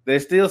 they're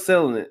still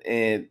selling it,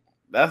 and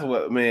that's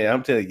what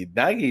I'm telling you.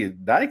 Nike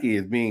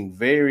is being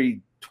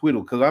very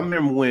twiddle because I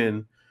remember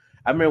when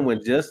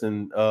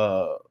Justin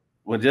was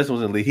in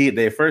the league,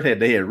 they had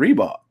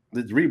Reebok,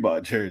 this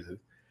Reebok jersey.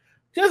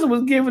 Justin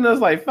was giving us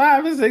like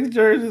 5 or 6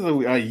 jerseys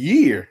a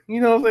year. You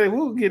know what I'm saying?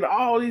 We were getting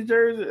all these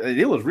jerseys. And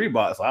it was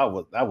Reebok, so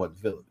I wasn't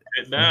feeling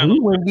it. We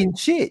weren't getting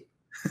shit.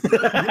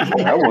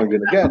 I wasn't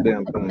getting a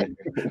goddamn thing.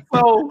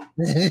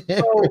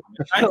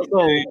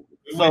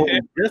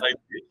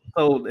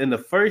 So in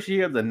the first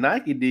year of the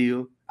Nike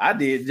deal, I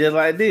did just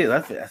like this.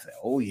 I said,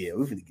 oh yeah,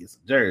 we're gonna get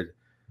some jerseys.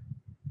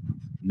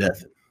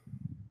 Nothing.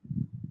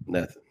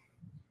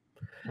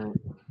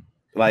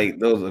 Like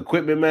those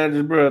equipment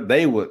managers, bro,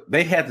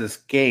 they had to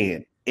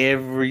scan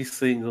every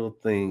single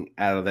thing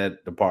out of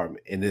that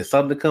department, and if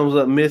something comes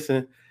up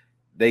missing,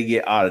 they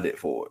get audited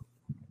for it.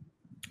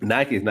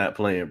 Nike's not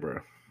playing,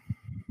 bro.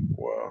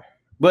 Wow.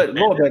 But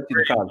going back to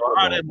the college football,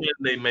 how that money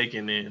they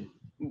making in,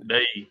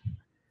 they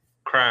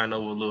crying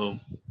over a little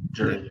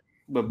jersey.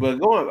 But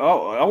going,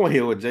 I want to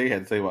hear what Jay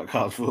had to say about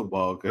college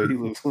football because he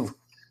was.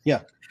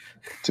 Yeah.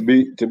 To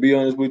be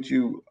honest with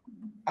you,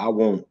 I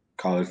want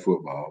college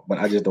football, but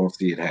I just don't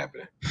see it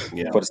happening.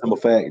 Yeah. For the simple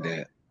fact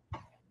that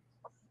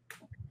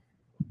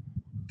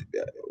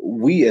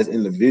we as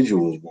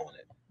individuals want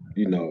it,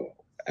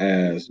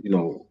 as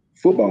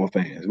football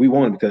fans, we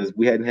want it because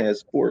we hadn't had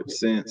sports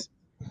since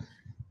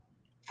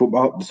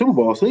football. The Super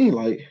Bowl seemed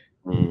like,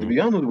 to be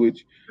honest with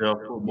you,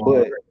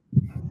 but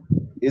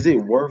is it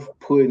worth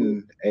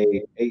putting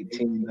a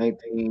 18,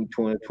 19,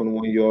 20,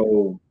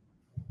 21-year-old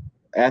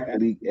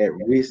athlete at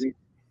risk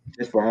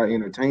just for our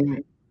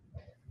entertainment?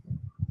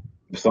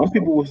 Some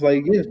people will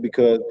say yes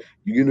because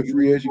you're getting a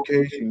free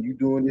education, you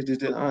doing this,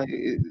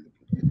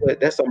 but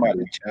that's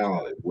somebody's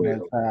child as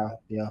well.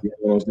 Yeah. You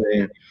know what I'm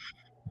saying?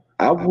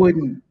 I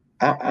wouldn't,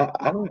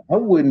 I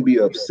wouldn't be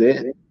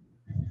upset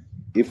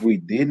if we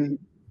didn't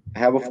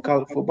have a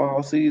college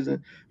football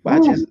season.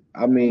 But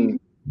I mean,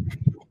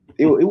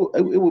 it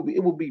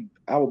would be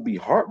I would be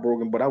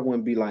heartbroken, but I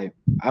wouldn't be like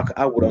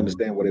I would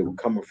understand where they were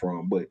coming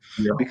from. But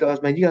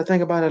because man, you gotta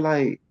think about it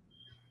like,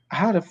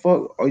 how the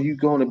fuck are you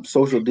going to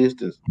social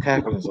distance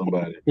tackling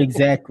somebody?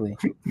 Exactly.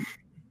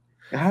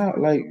 How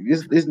like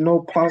there's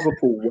no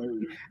possible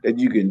way that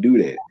you can do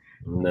that.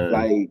 No.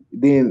 Like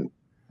then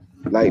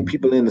like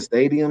people in the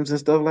stadiums and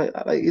stuff like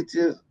it's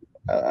just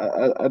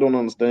I don't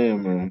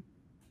understand, man.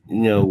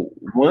 You know,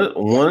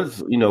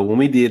 once when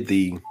we did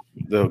the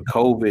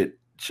COVID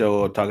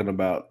show talking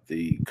about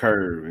the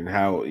curve and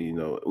how we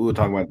were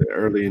talking about that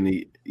early in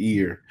the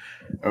year,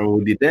 or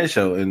we did that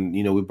show, and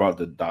we brought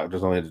the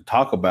doctors on here to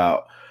talk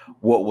about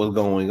what was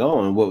going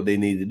on and what they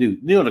needed to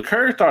do. The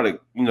curve started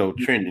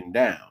trending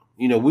down.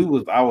 I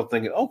was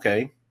thinking,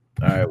 okay,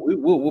 all right,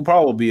 we'll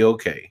probably be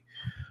okay.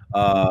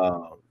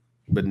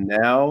 But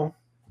now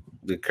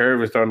the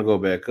curve is starting to go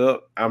back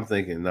up. I'm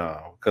thinking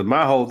no, because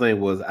my whole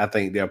thing was I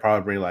think they'll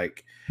probably bring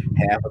like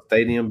half a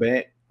stadium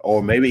back,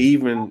 or maybe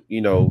even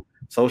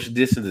social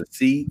distance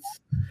seats.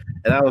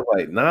 And I was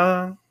like,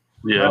 nah.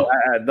 Yeah.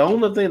 The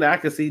only thing that I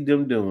can see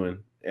them doing,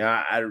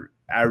 and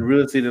I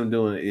really see them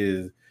doing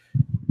is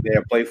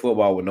they'll play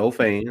football with no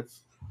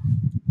fans,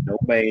 no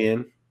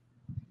band.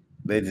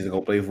 They just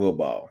gonna play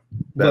football.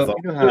 That's all.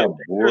 You know how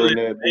boring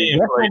that be.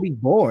 That's gonna be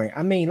boring.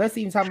 I mean, let's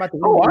even talk about the.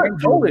 I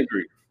totally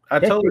agree.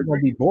 That's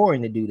gonna be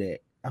boring to do that.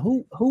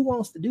 Who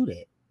wants to do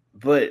that?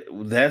 But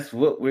that's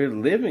what we're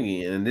living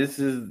in, and this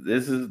is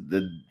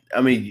the. I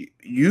mean,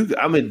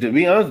 to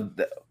be honest,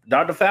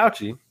 Dr.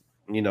 Fauci,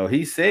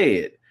 he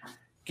said,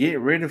 get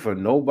ready for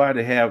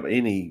nobody to have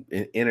any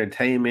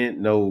entertainment,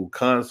 no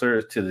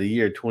concerts to the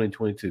year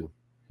 2022.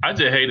 I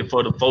just hate it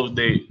for the folks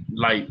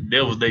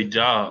that was their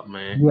job,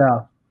 man.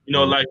 Yeah.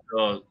 Like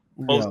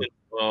posting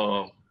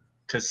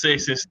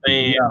concession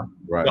stand. Yeah.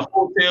 Right. The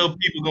hotel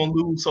people gonna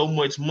lose so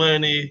much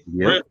money.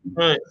 Yep.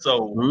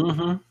 So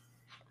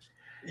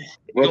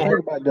well,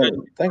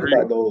 think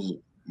about those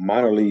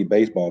minor league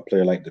baseball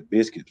players like the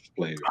Biscuits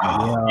players.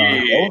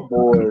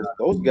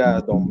 Those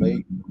guys don't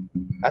make.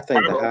 I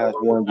think the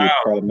highest one would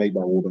probably make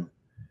by Woodburn.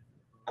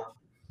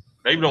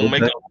 They don't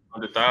make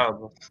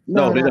 100,000.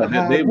 No, they don't.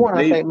 I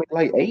think make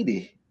like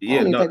 80.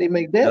 Yeah, I don't even think they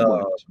make that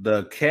much.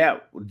 The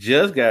cap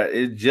just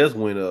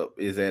went up.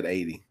 Is at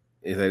 80.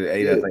 Is at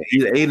 80. I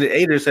think either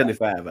 80 or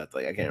 75. I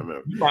think I can't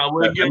remember.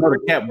 The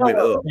cap went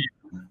up,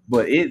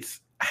 but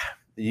it's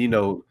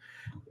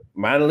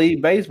minor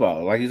league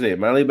baseball, like you said,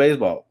 minor league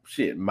baseball,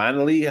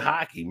 minor league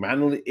hockey,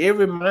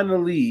 every minor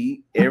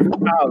league, every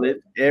college,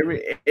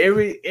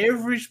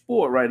 every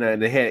sport right now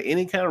that had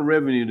any kind of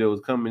revenue that was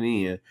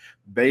coming in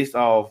based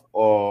off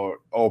or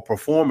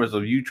performance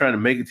of you trying to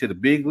make it to the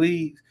big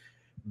leagues.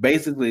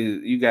 Basically,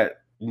 you got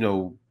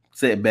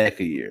set back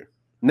a year.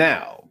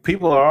 Now,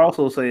 people are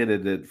also saying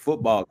that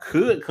football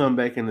could come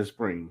back in the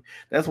spring.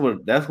 That's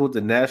what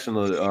the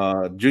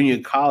national junior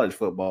college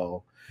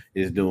football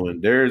is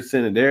doing. They're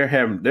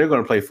going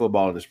to play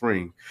football in the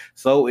spring.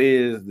 So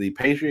is the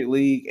Patriot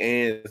League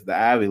and the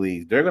Ivy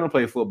League. They're going to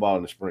play football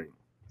in the spring.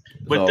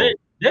 But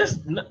that's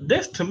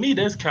to me,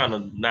 that's kind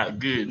of not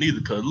good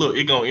neither. Because look,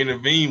 it's going to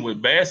intervene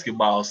with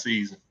basketball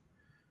season.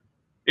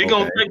 It's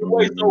going to take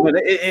away. It's going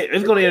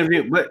to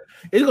intervene, but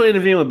it's going to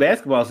intervene with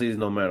basketball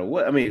season no matter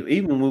what. I mean,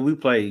 even when we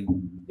play,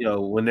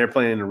 when they're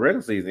playing in the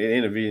regular season, it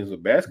intervenes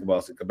with baskall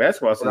season. Because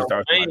basketball season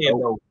starts.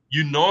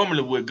 You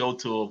normally would go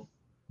to a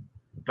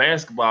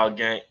basketball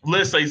game.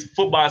 Let's say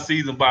football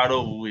season about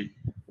over with.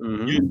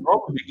 Mm-hmm. You'd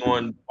probably be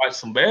going to watch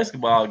some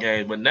basketball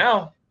games, but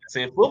now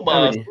seeing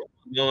football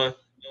going,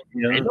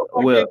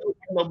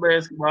 no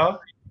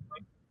basketball.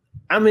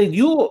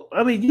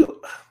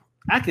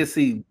 I can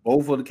see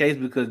both of the case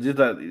because just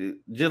like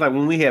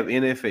when we have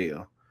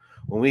NFL,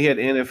 we have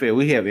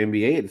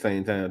NBA at the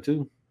same time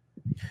too.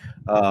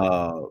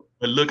 But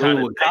look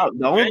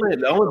the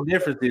only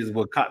difference is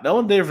with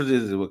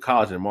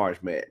college and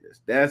March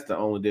Madness. That's the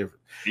only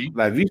difference.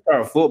 Like if you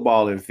start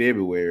football in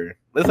February,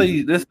 let's say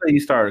you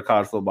started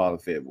college football in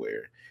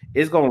February,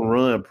 it's gonna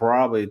run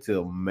probably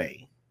till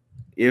May,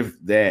 if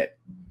that.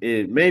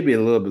 It may be a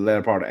little bit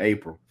later part of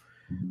April.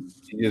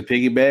 You just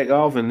piggyback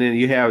off, and then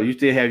you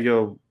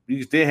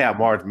still have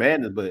March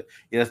Madness, but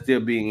it'll still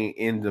be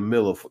in the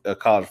middle of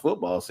college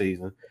football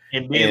season.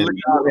 And then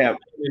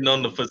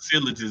on the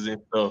facilities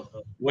and stuff.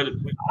 With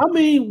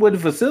the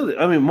facility,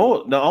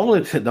 the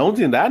only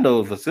thing that I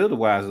know facility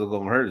wise is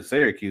going to hurt is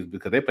Syracuse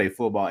because they play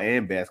football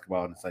and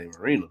basketball in the same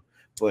arena.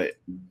 But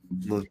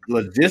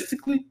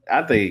logistically,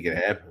 I think it can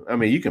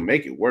happen. You can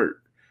make it work.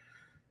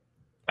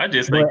 I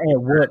just think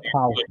at what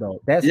cost though?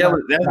 That's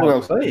what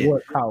I'm saying.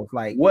 What cost?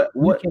 Like what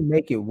you can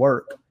make it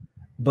work,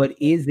 but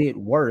is it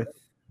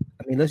worth?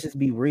 Let's just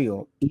be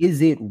real.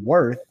 Is it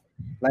worth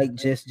like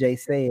just Jay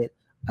said,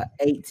 an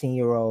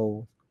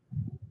 18-year-old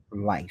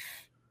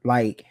life.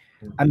 Like,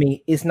 I mean,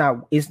 it's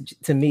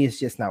to me, it's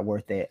just not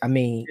worth it. I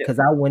mean, because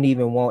I wouldn't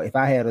even want, if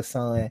I had a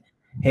son,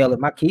 hell, if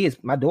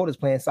my daughter's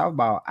playing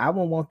softball, I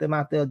wouldn't want them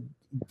out there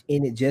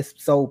in it just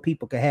so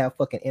people can have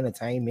fucking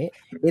entertainment.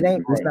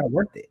 It's not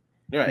worth it.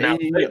 Right. Now,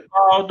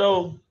 baseball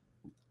though,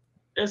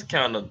 it's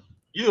kind of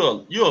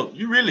you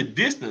really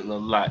distant a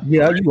lot.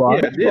 Yeah, you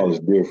are. Baseball is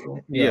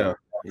different. Yeah.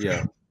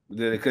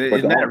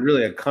 It's not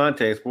really a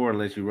contact sport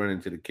unless you run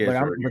into the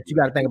catcher. But you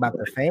got to think about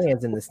the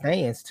fans in the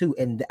stands too,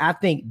 and I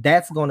think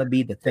that's going to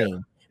be the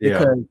thing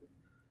because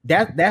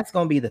that's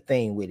going to be the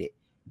thing with it.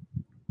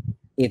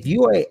 If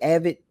you are an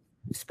avid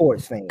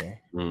sports fan,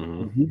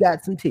 if you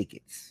got some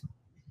tickets,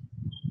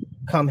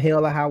 come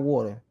hell or high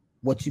water,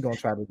 what you gonna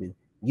try to do?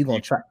 You gonna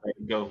try to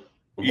go.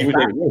 If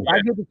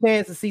I get the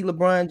chance to see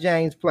LeBron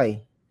James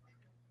play,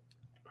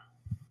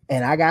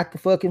 and I got the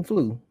fucking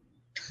flu,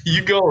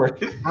 you going?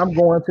 I'm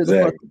going to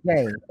the fucking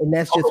game, and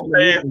that's just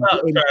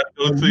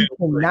you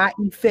cannot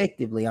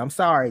effectively. I'm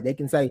sorry, they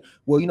can say,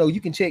 well,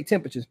 you can check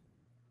temperatures.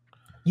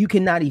 You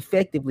cannot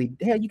effectively.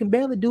 Hell, you can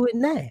barely do it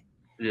now.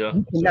 Yeah,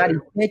 you cannot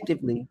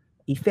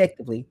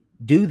effectively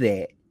do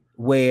that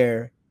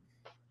where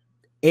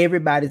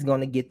everybody's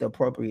going to get the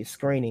appropriate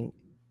screening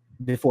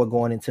before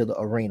going into the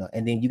arena,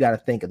 and then you got to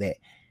think of that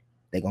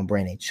they're going to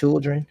bring their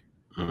children.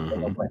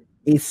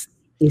 It's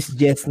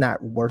just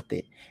not worth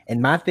it.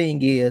 And my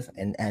thing is,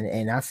 and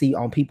I see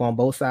on people on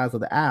both sides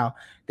of the aisle,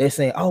 they're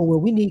saying, oh, well,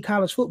 we need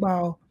college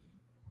football,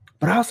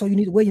 but also you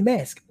need to wear your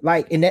mask.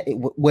 Like, in that,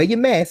 wear your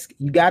mask,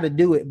 you got to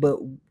do it, but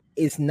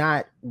it's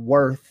not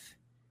worth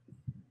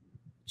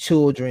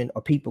children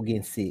or people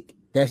getting sick.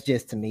 That's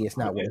just, to me, it's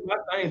not worth it. My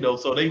thing though,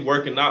 so they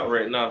working out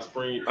right now,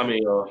 fall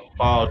training or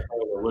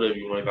whatever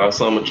you want to call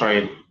summer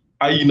training.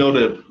 How you know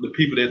that the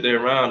people that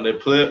they're around,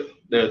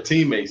 their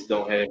teammates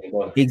don't have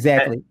it?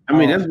 Exactly. I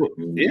mean, that's what,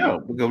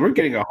 because we're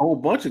getting a whole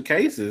bunch of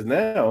cases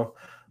now,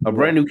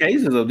 brand new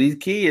cases of these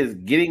kids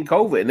getting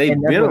COVID, and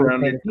they've been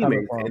around their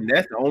teammates, and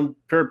that's the only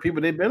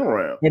people they've been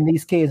around. And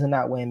these kids are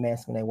not wearing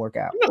masks when they work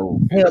out. No,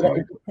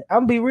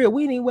 I'm gonna be real.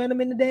 We didn't wear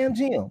them in the damn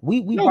gym. We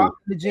walk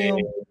in the gym.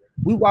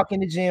 We walk in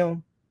the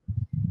gym.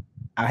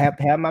 I have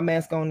to have my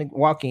mask on to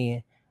walk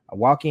in. I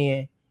walk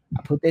in.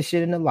 I put that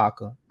shit in the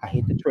locker. I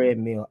hit the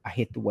treadmill. I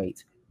hit the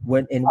weights.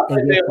 And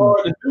they're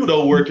hard to do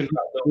though, working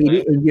out.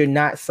 And you're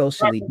not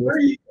socially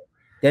distant.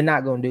 They're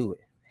not gonna do it.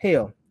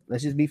 Hell,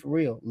 let's just be for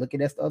real. Look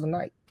at us the other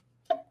night.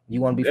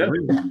 You want to be for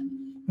real?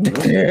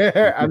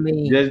 I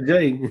mean, just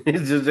Jay.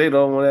 It's just Jay the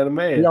only one that had a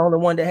mask. The only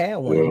one that had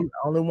one. Yeah.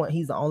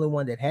 He's the only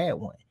one that had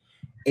one.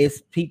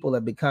 It's people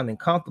are becoming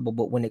comfortable,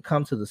 but when it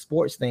comes to the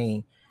sports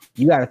thing,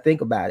 you got to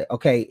think about it.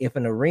 Okay, if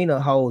an arena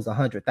holds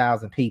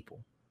 100,000 people,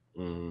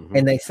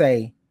 and they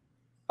say,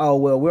 "Oh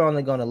well, we're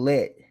only going to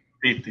let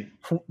 50.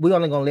 We're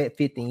only going to let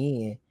 50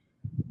 in,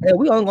 and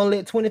we're only going to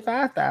let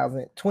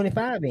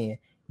 25 in."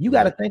 You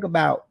got to think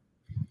about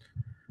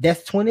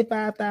that's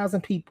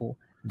 25,000 people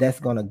that's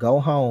going to go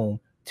home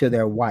to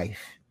their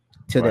wife,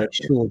 to their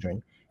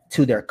children,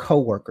 to their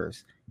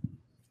coworkers.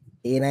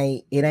 It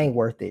ain't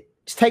worth it.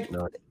 Just take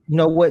you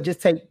know what?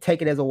 Just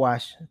take it as a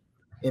wash,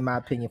 in my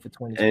opinion, for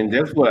 2020. And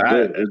that's what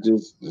that's what it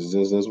is.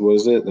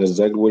 That's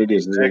exactly what it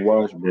is. It's a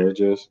wash, bro.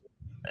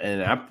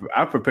 And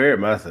I prepared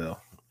myself.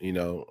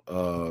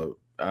 I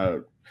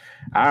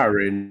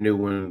already knew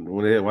when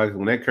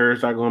that curve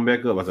started going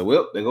back up. I said,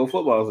 well, there go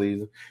football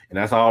season, and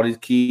that's all these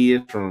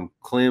kids from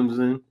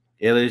Clemson,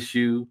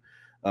 LSU,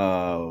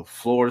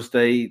 Florida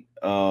State,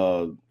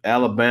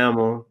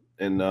 Alabama,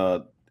 and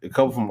a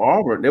couple from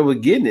Auburn. They were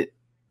getting it.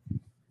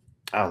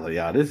 I was like,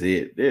 y'all, this is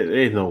it.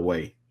 There's no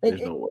way.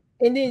 There's no way.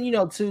 And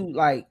then, too,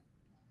 like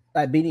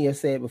BD has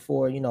said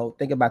before,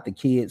 think about the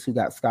kids who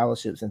got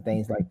scholarships and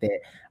things like that.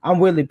 I'm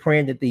really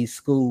praying that these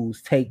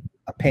schools take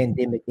a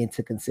pandemic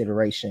into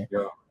consideration.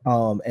 Yeah.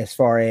 As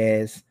far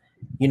as,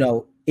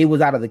 it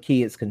was out of the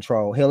kids'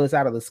 control. Hell, it's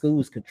out of the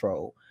school's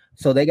control.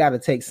 So they got to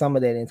take some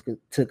of that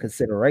into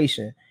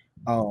consideration.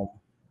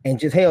 And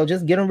just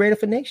get them ready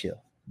for next year.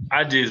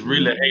 I just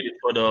really hate it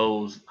for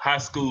those high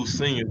school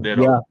seniors that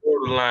are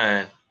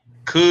borderline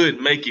could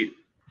make it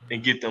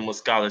and get them a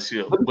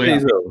scholarship.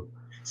 But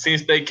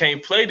since they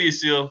can't play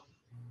this year,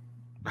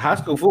 high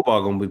school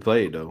football gonna be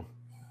played though.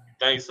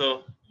 Think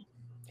so?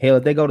 Hell,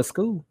 if they go to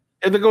school.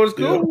 If they go to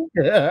school,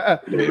 they're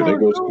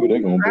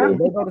gonna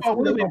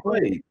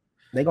play.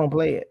 They're gonna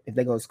play it if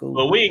they go to school.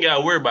 But we ain't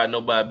gotta worry about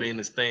nobody being in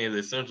the stands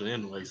at Central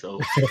anyway. So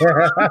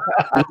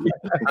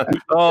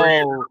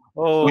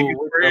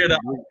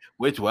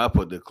which way I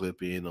put the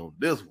clip in on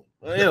this one.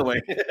 Well,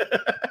 anyway.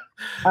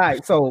 All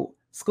right, so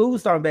school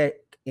starting back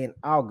in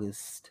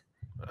August.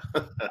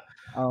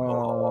 Oh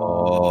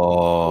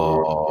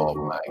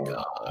my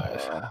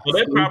gosh. Well,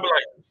 they're probably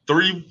like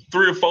 3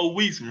 or 4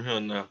 weeks from here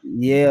now.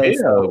 Yeah.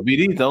 So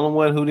BD's the only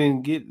one who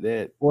didn't get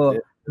that. Well,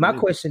 my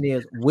question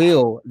is,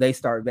 will they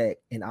start back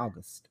in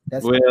August?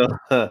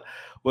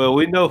 Well,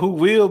 we know who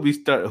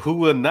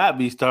will not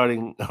be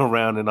starting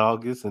around in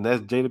August, and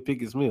that's Jada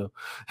Pinkett Smith.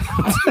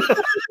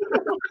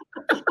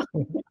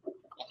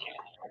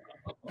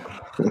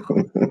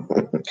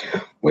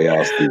 We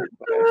all stupid.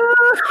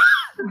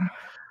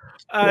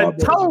 I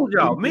told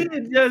y'all, me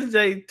and Just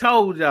Jay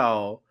told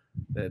y'all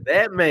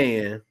that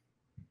man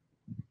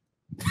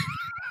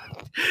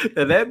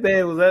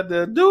was out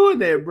there doing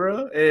that,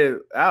 bro. And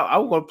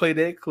I'm gonna play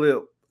that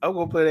clip. I'm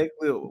gonna play that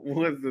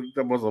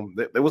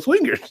clip. They were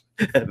swingers.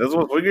 That's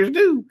what swingers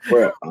do.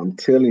 Bro, I'm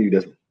telling you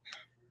this.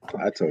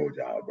 I told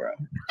y'all, bro.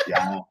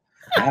 Y'all,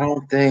 I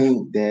don't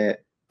think that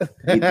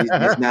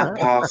it's not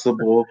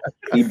possible.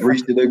 He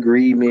breached an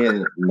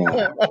agreement.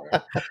 No.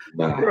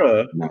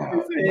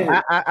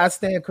 I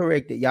stand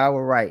corrected. Y'all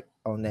were right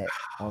on that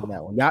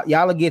one.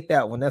 Y'all will get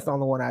that one. That's the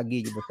only one I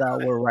give you. But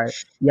y'all were right.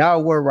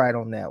 Y'all were right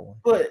on that one.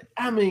 But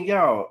I mean,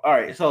 y'all. All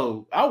right.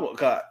 So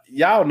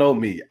y'all know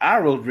me. I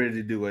was ready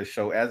to do a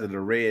show after the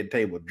red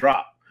table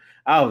dropped.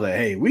 I was like,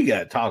 hey, we got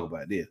to talk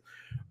about this.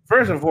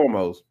 First and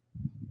foremost,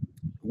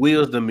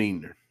 Will's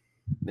demeanor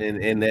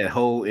in that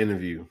whole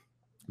interview.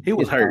 He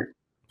was hurt.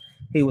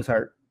 He was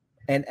hurt.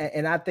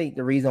 And I think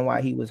the reason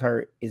why he was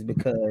hurt is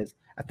because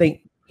I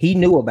think he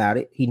knew about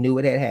it. He knew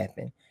it had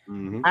happened.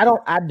 Mm-hmm.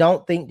 I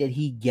don't think that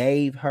he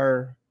gave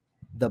her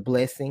the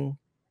blessing.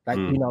 Like,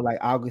 like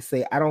August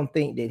said, I don't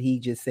think that he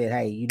just said,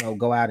 hey,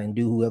 go out and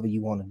do whoever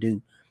you want to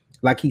do.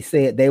 Like he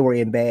said, they were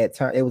in bad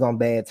terms. It was on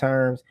bad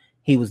terms.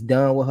 He was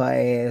done with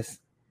her ass,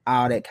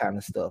 all that kind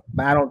of stuff.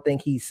 But I don't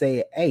think he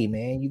said, hey,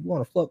 man, you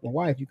want to fuck my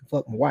wife, you can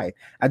fuck my wife.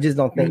 I just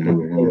don't think he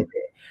said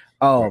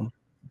that.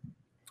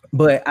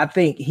 But I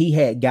think he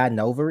had gotten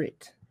over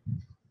it.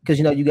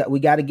 Because, we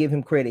got to give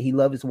him credit. He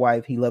loved his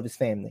wife. He loved his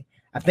family.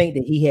 I think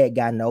that he had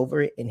gotten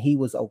over it and he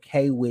was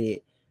okay with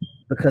it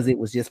because it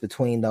was just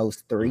between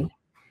those three.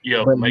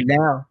 Yeah, but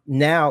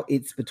now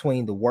it's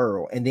between the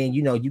world. And then,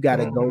 you got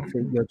to go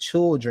to your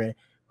children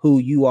who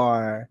you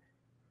are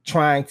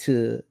trying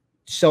to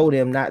show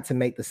them not to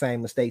make the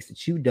same mistakes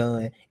that you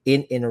done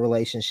in a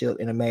relationship,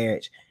 in a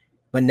marriage.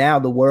 But now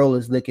the world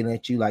is looking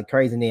at you like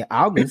crazy. And then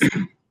August,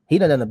 he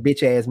done a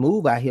bitch ass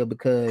move out here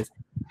because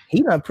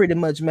he done pretty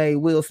much made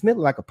Will Smith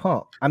like a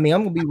punk. I mean,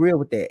 I'm gonna be real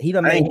with that. He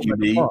done made him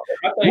like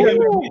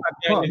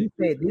a punk. He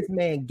said, this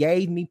man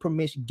gave me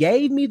permission,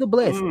 gave me the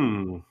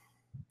blessing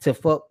to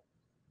fuck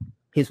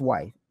his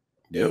wife.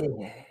 Yep.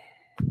 Yeah.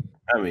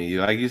 I mean,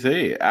 like you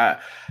said,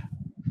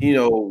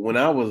 when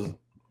I was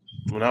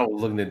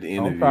looking at the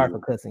interview, I'm sorry for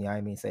cussing. I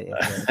didn't mean to say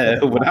that.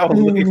 When I was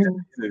looking at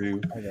the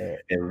interview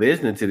and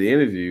listening to the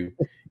interview,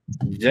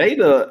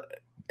 Jada,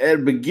 at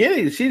the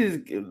beginning, she just,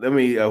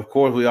 of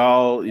course, we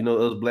all,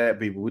 us black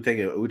people, we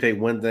take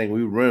one thing,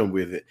 we run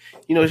with it.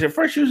 At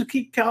first she used to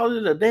keep calling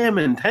it a damn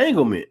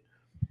entanglement.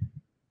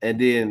 And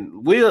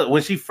then Will,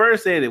 when she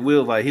first said it,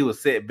 Will, like, he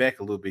was set back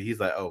a little bit. He's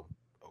like, oh,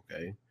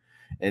 okay.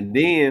 And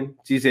then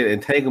she said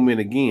entanglement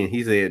again.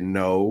 He said,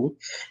 no,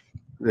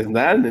 it's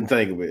not an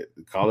entanglement.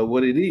 Call it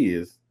what it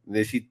is. And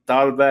then she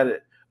thought about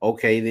it.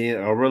 Okay, then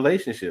a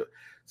relationship.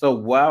 So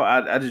wow,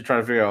 I just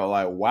trying to figure out,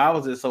 like, why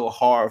was it so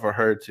hard for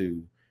her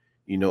to,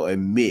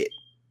 admit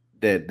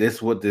that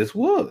this what this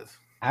was?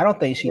 I don't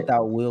think she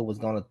thought Will was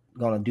gonna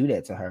do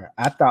that to her.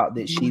 I thought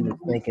that she was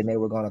thinking they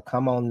were gonna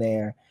come on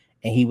there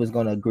and he was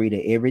gonna agree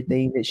to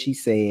everything that she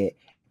said,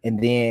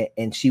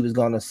 and she was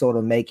gonna sort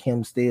of make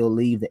him still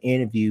leave the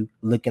interview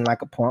looking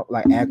like a punk,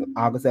 like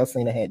August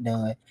Alsina had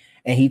done.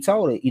 And he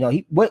told her,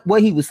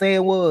 what he was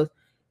saying was,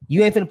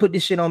 you ain't finna put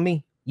this shit on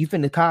me. You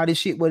finna call this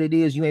shit what it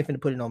is. You ain't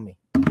finna put it on me.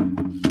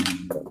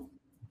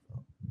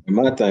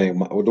 My thing,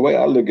 the way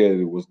I look at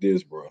it was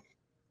this, bro.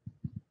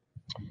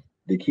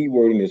 The key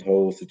word in this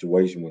whole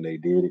situation when they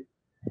did it,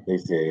 they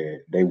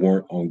said they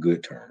weren't on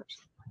good terms.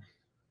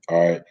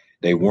 All right,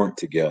 they weren't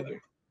together.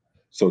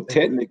 So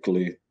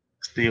technically,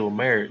 still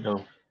married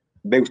though.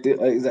 They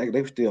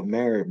were still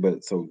married,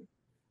 but so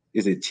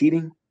is it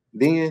cheating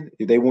then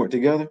if they weren't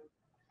together?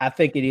 I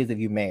think it is if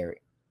you're married.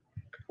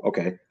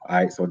 Okay, all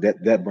right. So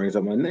that brings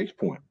up my next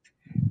point.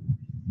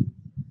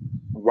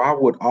 Why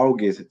would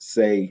August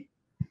say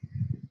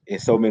in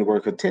so many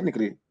words? Because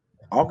technically,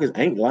 August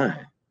ain't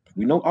lying.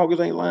 We know August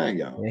ain't lying,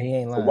 y'all. Yeah, he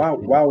ain't lying.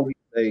 So why would he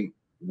say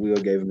Will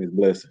gave him his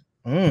blessing?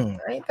 I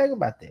ain't think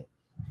about that.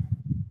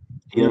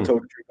 He done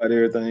told the truth about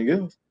everything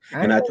else.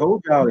 And I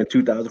told y'all in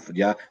 2000,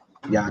 y'all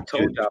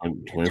told y'all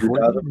in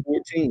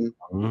 2014,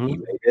 he made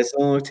that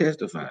song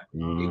Testify.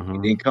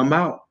 It didn't come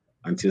out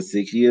until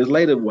 6 years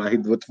later what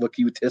the fuck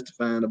he was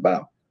testifying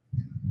about.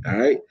 All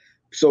right.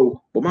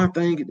 So, but I'm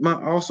thinking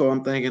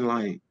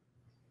like,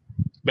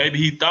 maybe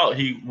he thought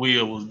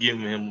Will was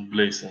giving him a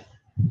blessing.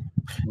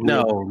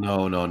 No.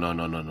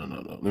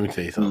 Let me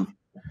tell you something.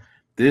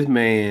 This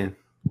man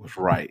was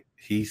right.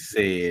 He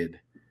said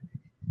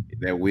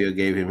that Will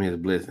gave him his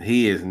blessing.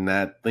 He is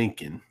not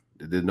thinking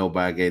that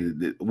nobody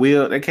gave it.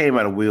 Will, that came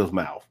out of Will's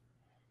mouth.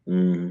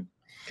 And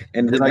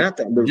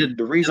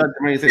the reason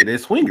like said, they're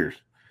swingers.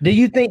 Do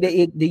you think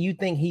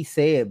he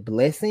said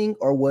blessing,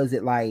 or was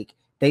it like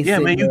they yeah,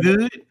 said, man, you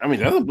good? I mean,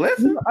 that's a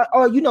blessing.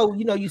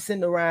 You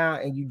sitting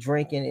around and you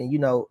drinking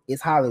and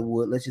it's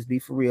Hollywood. Let's just be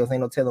for real.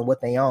 Ain't no telling what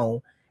they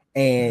own.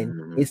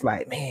 And it's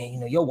like,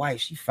 man, your wife,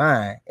 she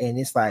fine. And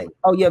it's like,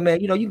 oh yeah, man,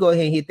 you go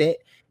ahead and hit that.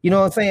 You know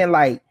what I'm saying?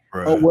 Like,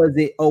 Or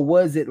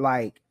was it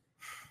like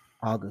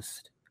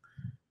August?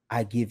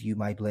 I give you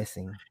my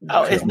blessing.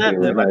 Oh, it's not.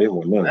 Right now, it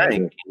was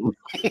Lion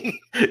King.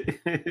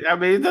 I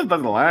mean, it's just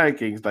like the Lion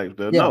King type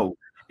stuff. Yeah. No,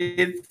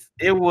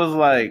 it was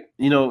like,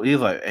 he's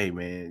like, hey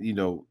man,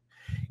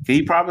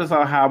 he promised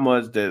on how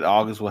much that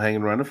August was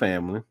hanging around the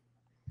family.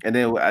 And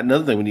then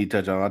another thing we need to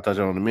touch on, I'll touch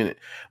on in a minute.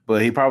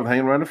 But he probably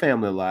hanging around the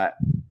family a lot.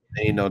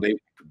 And, they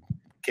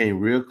came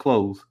real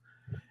close.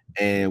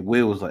 And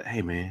Will was like,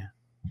 hey man,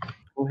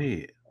 go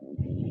ahead.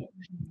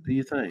 Do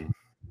your thing.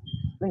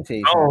 Let me tell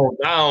you something.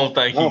 I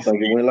don't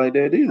think it went like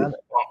that either.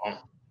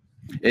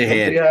 It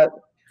had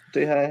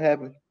Tell you how it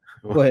happened.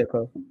 Go ahead,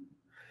 Cole.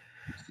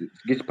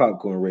 Get your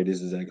popcorn ready.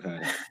 This is exactly how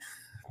it happened.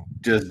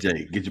 Just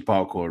Jay, get your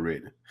popcorn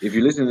ready. If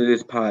you listen to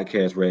this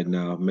podcast right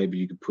now, maybe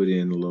you can put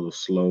in a little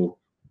slow,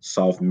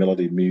 soft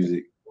melody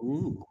music.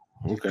 Ooh,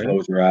 okay.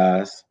 Close your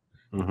eyes.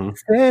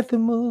 Set the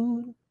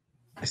mood.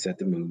 Set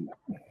the mood.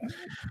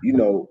 You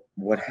know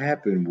what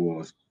happened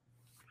was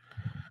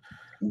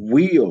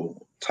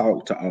Will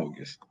talked to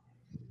August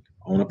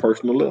on a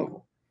personal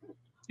level.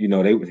 He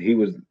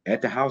was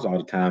at the house all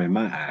the time in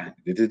my eye.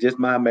 This is just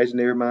my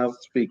imaginary mind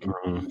speaking.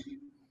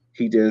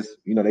 He just,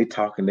 they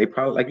talking. They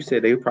probably, like you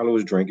said, they probably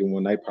was drinking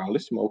one night, probably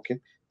smoking,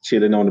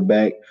 chilling on the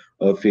back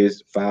of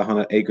his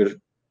 500-acre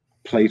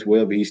place,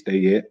 wherever he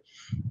stayed at.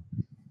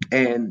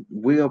 And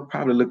Will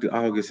probably looked at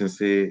August and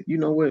said, you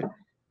know what?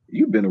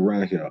 You've been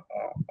around here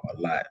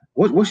a lot.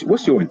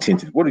 What's your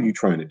intentions? What are you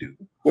trying to do?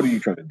 What are you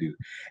trying to do?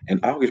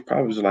 And August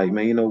probably was like,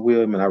 man,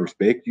 Will, man, I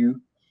respect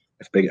you.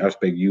 I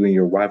respect you and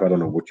your wife. I don't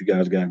know what you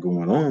guys got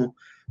going on,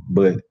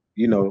 but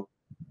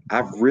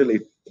I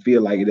really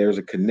feel like there's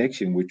a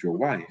connection with your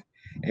wife.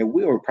 And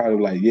Will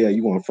probably like, yeah,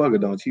 you want to fuck her,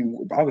 don't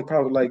you? I was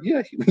probably like,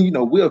 yeah,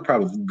 Will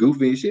probably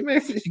goofy and shit,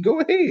 man. Go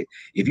ahead.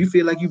 If you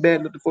feel like you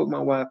bad enough to fuck my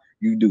wife,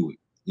 you do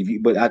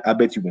it. But I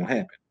bet you won't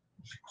happen.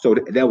 So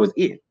that was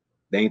it.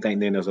 They ain't think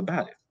nothing else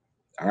about it.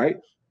 All right.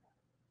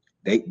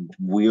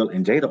 Will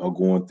and Jada are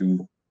going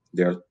through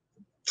their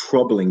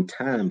troubling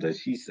times, as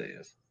she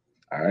says.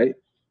 All right.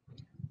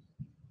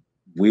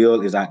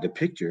 Will is out the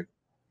picture.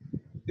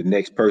 The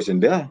next person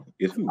there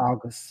is who?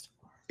 August.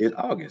 It's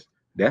August.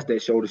 That's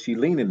that shoulder she's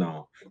leaning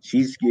on.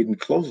 She's getting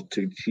closer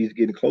to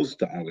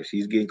August.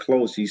 She's getting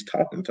close. She's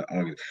talking to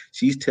August.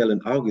 She's telling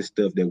August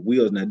stuff that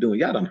Will's not doing.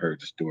 Y'all done heard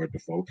the story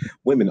before.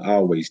 Women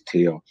always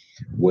tell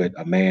what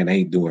a man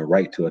ain't doing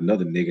right to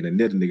another nigga, and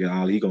another nigga,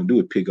 all he gonna do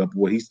is pick up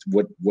what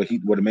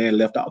a man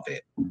left off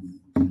at.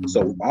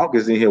 So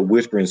August in here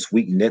whispering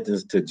sweet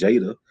nothings to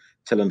Jada,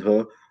 telling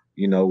her,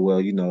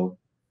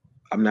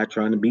 I'm not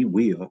trying to be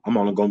Will. I'm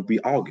only going to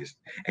be August.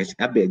 And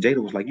I bet Jada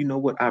was like, you know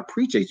what? I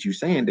appreciate you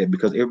saying that,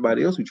 because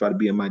everybody else who try to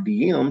be in my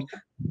DMs,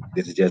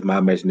 this is just my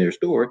imaginary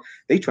story.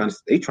 They trying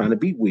to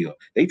be Will.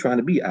 They trying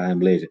to be I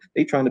Am Legend.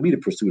 They trying to be the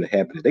Pursuit of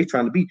Happiness. They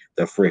trying to be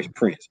the Fresh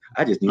Prince.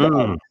 I just need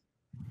August.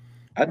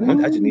 I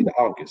just need the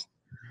August.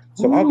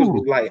 So August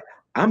was like,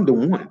 I'm the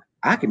one.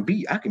 I can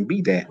be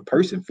that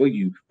person for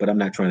you, but I'm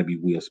not trying to be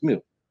Will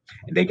Smith.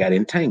 And they got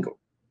entangled.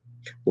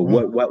 But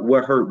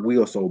what hurt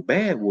Will so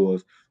bad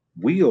was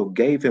Will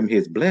gave him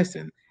his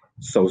blessing,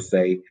 so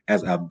say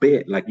as a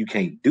bet, like you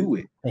can't do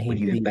it. But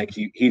he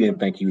didn't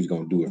think he was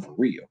gonna do it for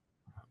real.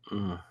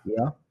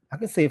 Yeah, I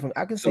can say from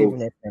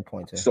that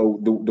standpoint too. So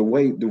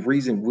the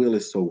reason Will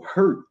is so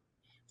hurt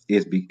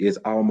is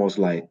almost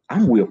like,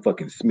 I'm Will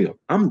fucking Smith.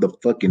 I'm the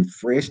fucking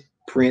Fresh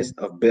Prince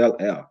of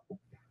Bel-Air.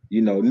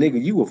 Nigga,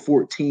 you were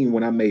 14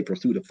 when I made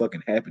Pursuit of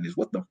fucking Happiness.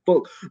 What the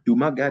fuck do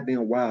my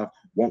goddamn wife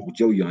want with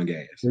your young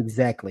ass?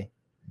 Exactly.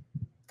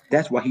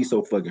 That's why he's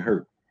so fucking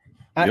hurt.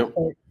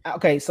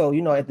 Okay, so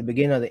at the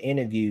beginning of the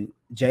interview,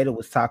 Jada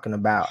was talking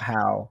about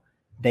how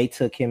they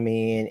took him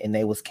in and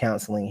they was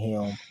counseling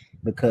him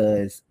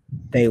because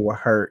they were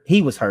hurt.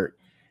 He was hurt.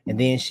 And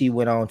then she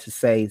went on to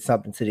say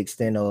something to the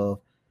extent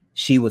of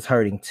she was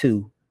hurting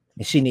too,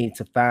 and she needed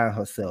to find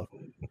herself.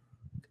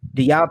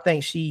 Do y'all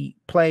think she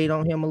played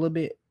on him a little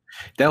bit?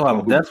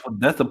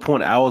 That's the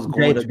point I was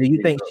going Jada, to. do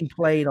you think she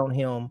played on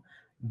him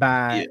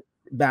by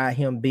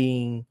him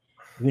being,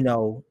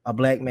 a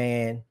black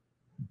man?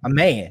 A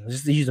man,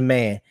 just to use a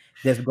man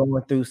that's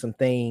going through some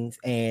things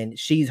and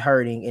she's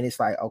hurting, and it's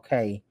like,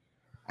 okay,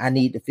 I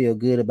need to feel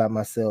good about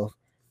myself.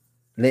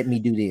 Let me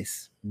do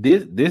this.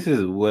 This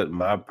is what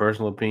my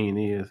personal opinion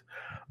is.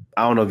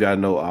 I don't know if y'all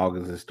know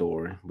August's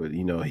story, but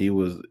he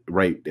was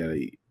raped at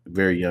a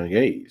very young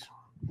age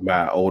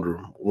by an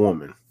older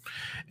woman.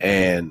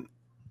 And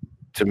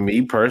to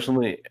me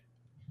personally,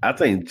 I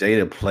think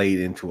Jada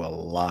played into a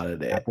lot of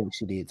that. I think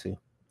she did too.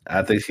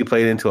 I think she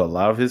played into a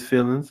lot of his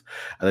feelings.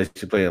 I think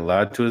she played a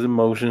lot into his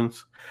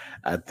emotions.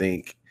 I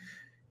think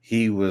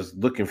he was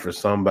looking for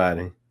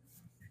somebody.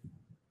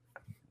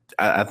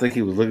 I think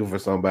he was looking for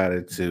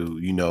somebody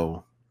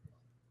to,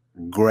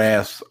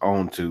 grasp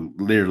onto,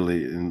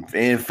 literally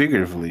and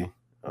figuratively,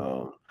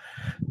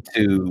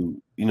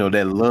 to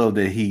that love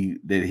that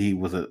he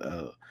was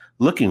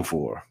looking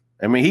for.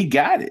 I mean, he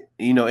got it.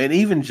 And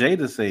even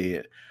Jada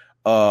said,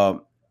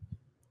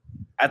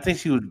 I think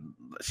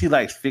she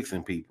likes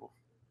fixing people.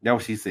 That's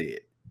what she said.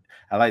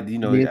 I like, you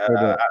know,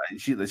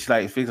 she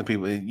like fixing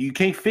people. You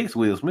can't fix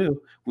Will Smith.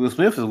 Will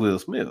Smith is Will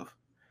Smith.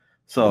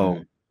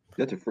 So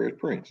that's a Fresh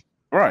Prince,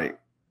 right?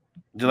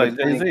 Just like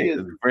Jay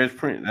said, Fresh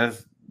Prince.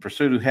 That's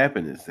Pursuit of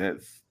Happiness.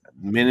 That's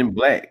Men in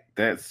Black.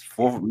 That's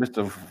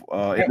Mr.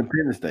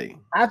 Independence Day.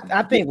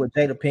 I think with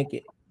Jada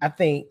Pinkett, I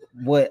think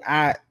what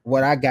I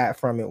got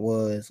from it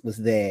was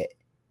that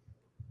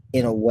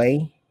in a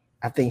way,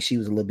 I think she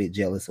was a little bit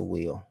jealous of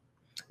Will.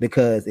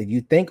 Because if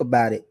you think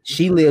about it,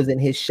 she lives in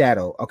his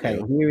shadow.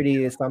 Okay, here it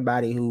is,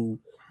 somebody who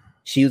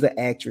she was an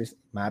actress. In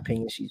my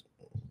opinion, she's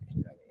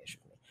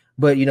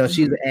but you know,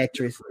 she's an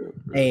actress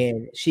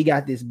and she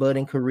got this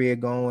budding career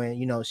going.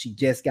 You know, she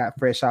just got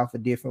fresh off a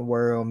different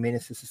world,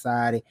 Menace to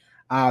Society,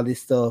 all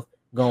this stuff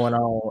going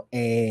on.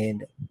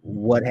 And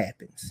what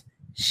happens?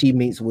 She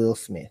meets Will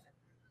Smith.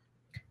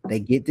 They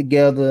get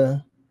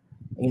together,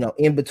 you know,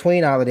 in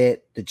between all of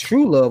that, the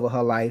true love of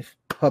her life,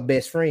 her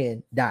best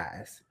friend,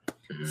 dies.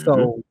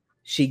 So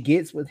she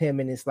gets with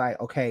him, and it's like,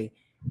 okay,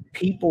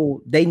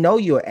 people, they know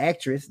you're an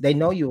actress, they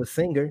know you're a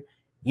singer,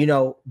 you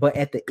know, but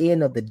at the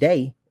end of the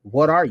day,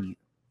 what are you?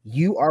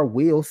 You are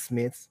Will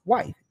Smith's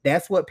wife.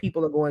 That's what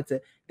people are going to,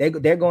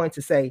 they're going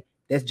to say,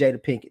 that's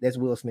Jada Pinkett, that's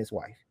Will Smith's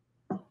wife.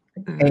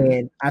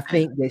 And I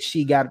think that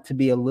she got to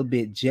be a little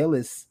bit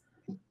jealous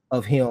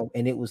of him,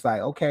 and it was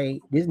like, okay,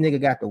 this nigga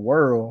got the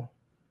world.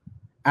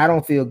 I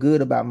don't feel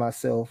good about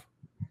myself.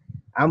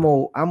 I'm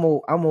gonna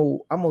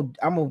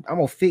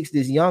fix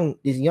this young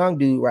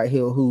dude right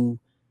here who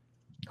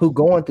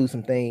going through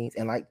some things.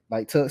 And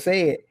like Tuck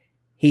said,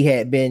 he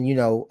had been, you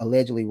know,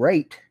 allegedly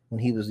raped when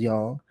he was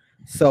young.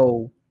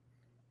 So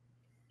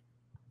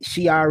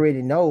she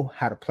already know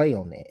how to play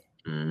on that.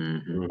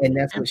 And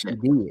that's what she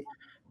did.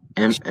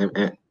 And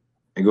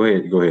go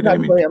ahead. No, go ahead,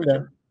 I'm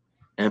done.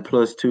 And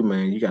plus too,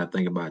 man, you gotta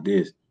think about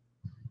this.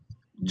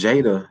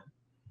 Jada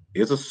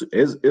is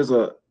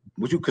a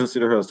would you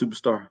consider her a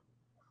superstar?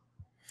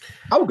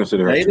 I would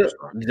consider her a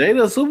superstar.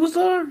 Jada a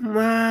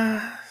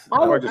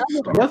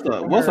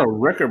superstar? What's a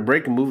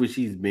record-breaking movie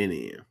she's been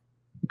in?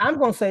 I'm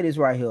gonna say this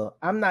right here.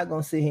 I'm not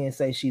gonna sit here and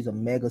say she's a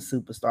mega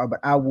superstar, but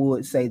I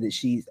would say that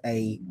she's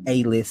a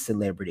A-list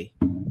celebrity.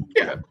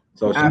 Yeah.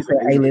 So she's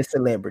an A-list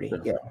celebrity.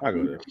 Yeah. I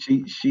go there.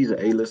 She's an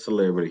A-list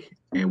celebrity,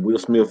 and Will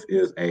Smith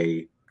is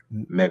a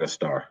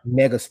megastar.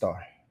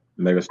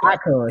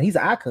 Icon. He's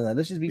an icon.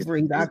 Let's just be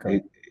real. He's an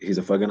icon. He's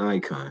a fucking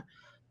icon.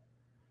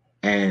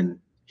 And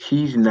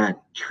he's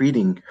not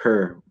treating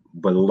her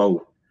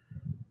below.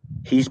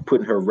 He's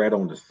putting her right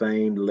on the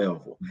same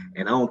level.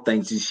 And I don't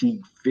think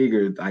she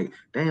figured, like,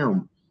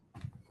 damn,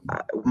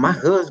 my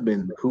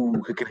husband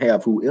who can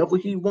have whoever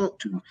he want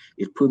to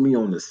is put me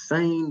on the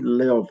same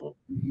level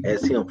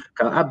as him.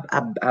 Cause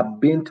I've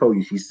been told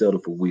you she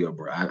settled for Will,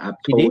 bro. I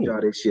told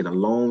y'all that shit a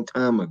long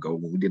time ago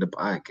when we did a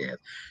podcast.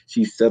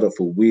 She settled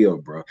for Will,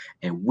 bro.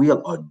 And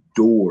Will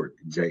adored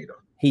Jada.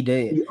 He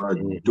did. He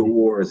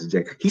adores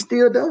Jada. He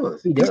still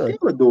does. He still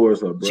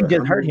adores her, bro. She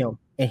just hurt him,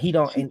 and he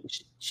don't.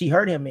 She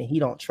hurt him, and he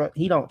don't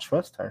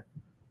trust her.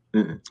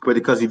 But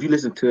because if you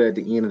listen to her at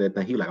the end of that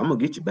thing, he like, I'm gonna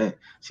get you back.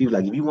 She was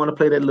like, if you want to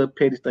play that little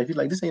petty stuff, he's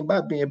like, this ain't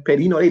about being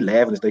petty. You know, they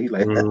laughing and stuff. He's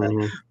like,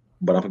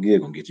 but I'm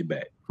gonna get you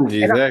back.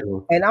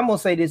 Exactly. And I'm gonna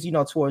say this, you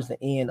know, towards the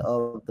end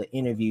of the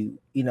interview,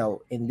 you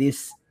know, in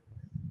this,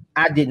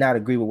 I did not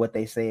agree with what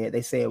they said.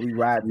 They said we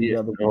ride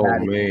together. Oh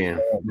man,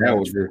 that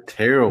was just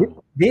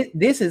terrible.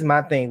 This is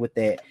my thing with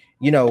that.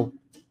 You know,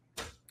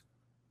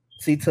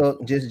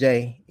 C-Tuck, Just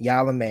Jay,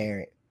 y'all are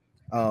married.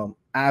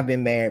 I've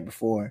been married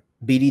before.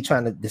 BD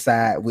trying to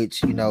decide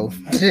which, you know,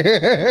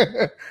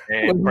 and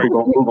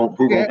who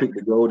gonna pick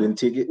the golden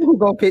ticket? Who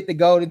gonna pick the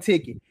golden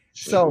ticket?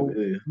 So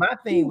my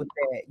thing with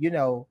that, you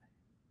know,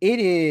 it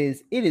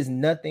is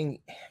nothing.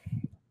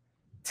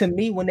 To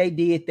me, when they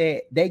did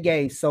that, they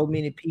gave so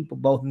many people,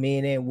 both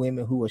men and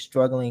women, who are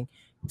struggling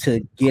to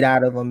get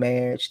out of a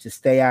marriage, to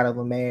stay out of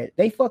a marriage,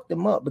 they fucked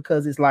them up,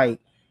 because it's like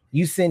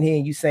you sitting here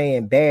and you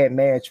saying bad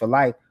marriage for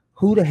life.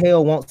 Who the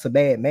hell wants a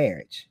bad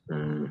marriage?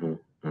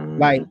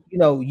 Like, you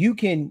know, you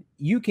can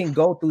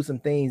go through some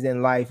things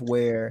in life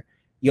where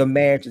your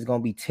marriage is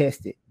gonna be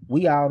tested.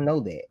 We all know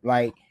that.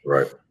 Like,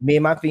 me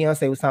and my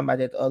fiance was talking about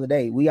that the other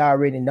day. We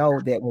already know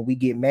that when we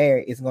get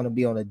married, it's gonna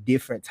be on a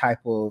different type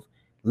of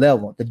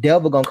level. The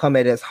devil gonna come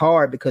at us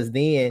hard, because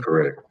then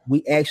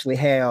we actually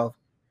have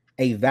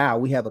a vow.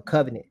 We have a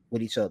covenant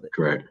with each other.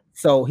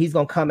 So he's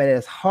gonna come at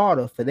us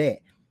harder for that.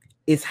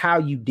 It's how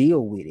you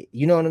deal with it.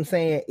 You know what I'm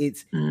saying?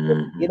 It's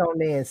get on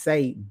there and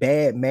say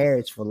bad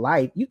marriage for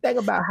life. You think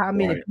about how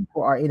many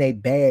people are in a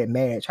bad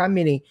marriage, how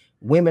many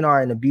women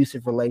are in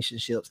abusive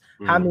relationships,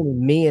 how many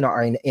men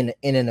are in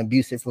an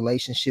abusive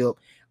relationship,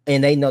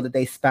 and they know that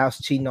their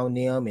spouse cheating on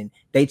them and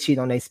they cheat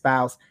on their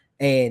spouse,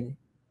 and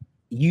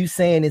you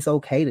saying it's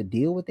okay to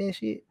deal with that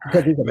shit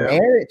because it's a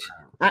marriage.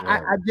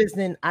 I just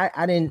didn't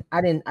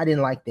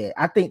like that.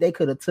 I think they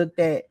could have took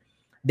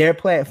their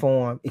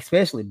platform,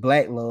 especially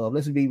Black Love,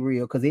 let's be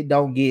real, because it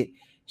don't get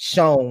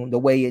shown the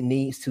way it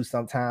needs to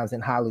sometimes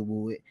in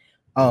Hollywood.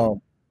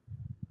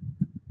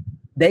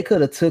 They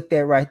could have took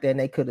that right there, and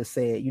they could have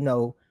said, you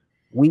know,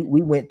 we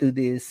went through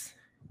this,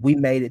 we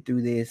made it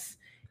through this,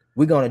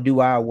 we're gonna do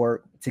our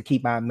work to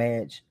keep our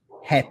marriage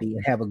happy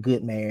and have a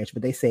good marriage,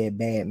 but they said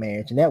bad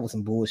marriage, and that was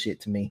some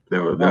bullshit to me.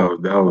 That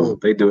was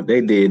they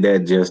did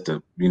that just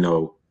to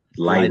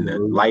lighten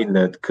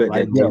the cut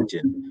that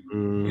tension,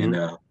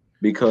 and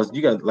because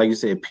you got, like you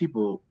said,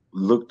 people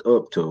looked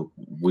up to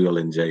Will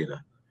and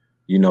Jada.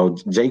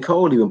 J.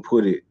 Cole even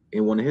put it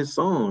in one of his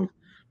songs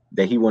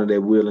that he wanted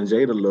that Will and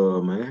Jada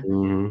love,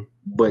 man.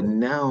 But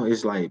now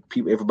it's like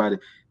everybody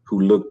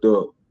who looked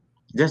up,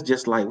 that's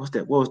just like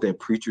what was that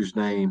preacher's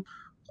name?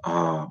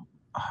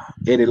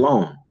 Eddie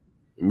Long.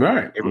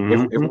 Right.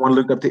 Everyone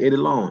looked up to Eddie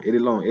Long,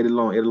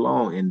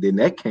 and then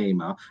that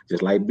came out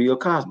just like Bill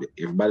Cosby.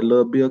 Everybody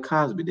loved Bill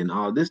Cosby. Then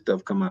all this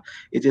stuff come out.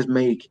 It just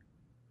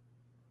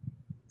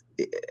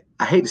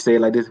I hate to say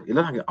it like this. It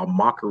looked like a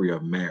mockery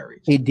of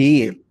marriage. It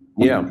did.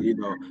 I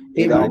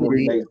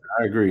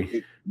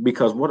agree.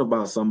 Because what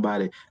about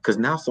somebody? Because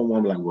now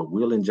someone like, well,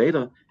 Will and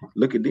Jada,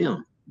 look at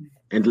them,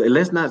 and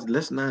let's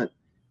not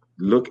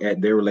look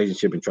at their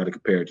relationship and try to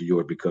compare it to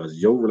yours, because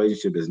your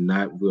relationship is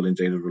not Will and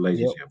Jada's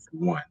relationship, for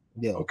one.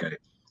 Yeah. Okay.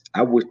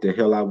 I wish the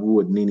hell I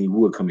would Nene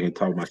would come here and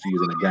talk about she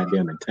was in a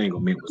goddamn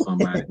entanglement with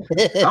somebody.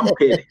 I'm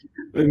petty.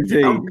 Let me tell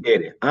you. I'm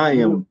petty. I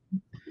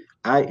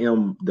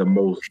am the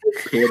most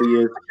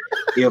pettiest.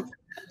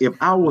 If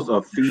I was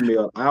a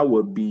female, I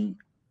would be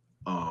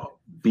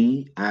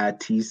bitch.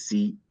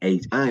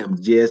 I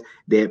am just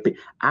that.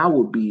 I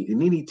would be, and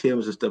Nene tells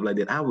me some stuff like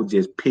that. I would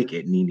just pick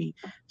at Nene,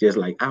 just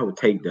like I would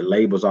take the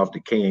labels off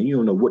the can. You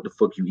don't know what the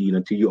fuck you eat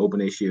until you open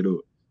that shit up.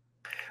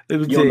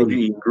 Let me you tell don't know if you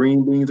eat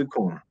green beans or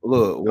corn.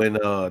 Look, when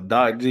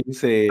Doc G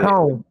said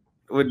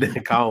when Doc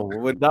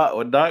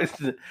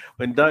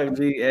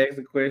G asked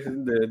the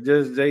question to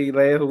Just Jay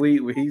last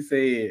week, when he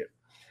said,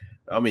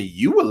 I mean,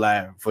 you were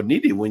lying for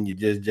Nene when you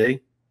Just Jay.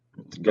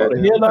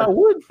 Hell I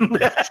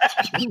wouldn't.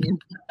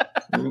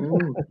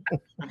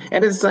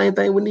 And it's the same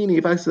thing with Nene.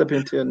 If I sit up here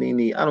and tell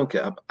Nene, I don't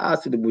care. I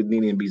sit up with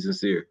Nene and be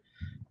sincere.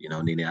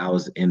 Nene, I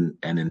was in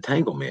an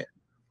entanglement.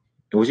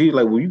 And was she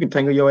like, well, you can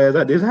tangle your ass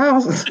out this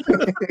house?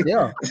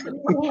 Yeah.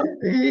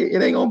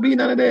 It ain't gonna be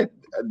none of that.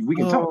 We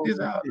can talk this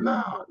out.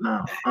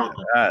 No.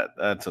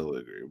 I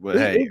totally agree. But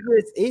hey,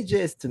 it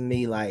just to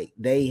me like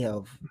they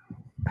have.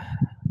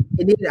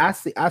 And then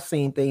I've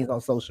seen things on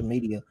social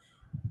media.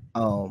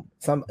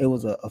 It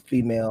was a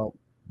female.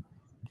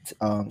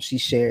 She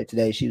shared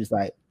today. She was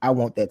like, "I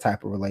want that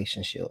type of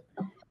relationship,"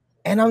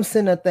 and I'm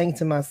sitting there thinking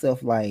to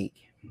myself like,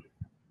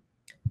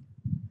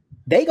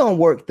 they gonna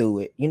work through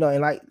it,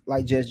 and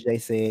like Judge Jay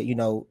said,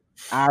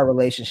 our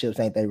relationships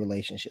ain't their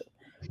relationship.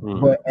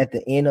 But at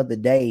the end of the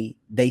day,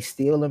 they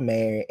still are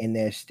married, and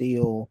there's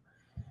still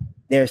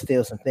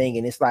something.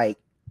 And it's like,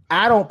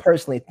 I don't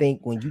personally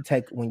think when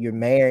you're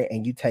married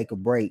and you take a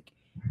break,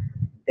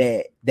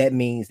 that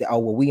means that, oh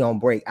well, we on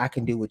break. I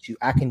can do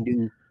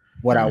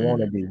what I want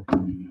to do.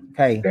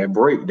 Okay. That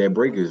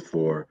break is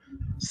for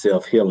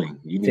self-healing.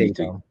 You need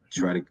to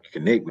try to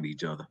connect with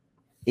each other.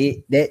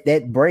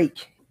 That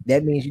break.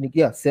 That means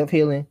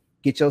self-healing,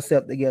 get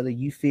yourself together,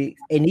 you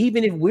fix. And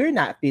even if we're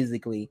not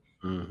physically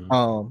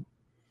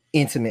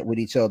intimate with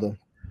each other,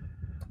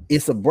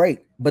 it's a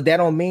break. But that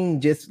don't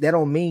mean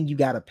you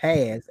got to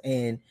pass.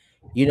 And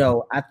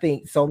I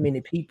think so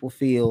many people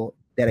feel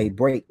that a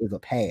break is a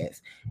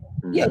pass.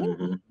 Yeah,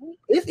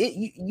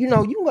 you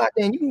go out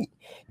there and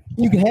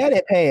you can have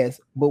that pass,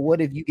 but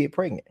what if you get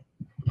pregnant?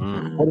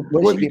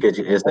 What if you catch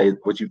an STD?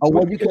 What you catch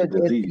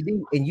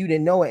STD and you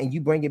didn't know it, and you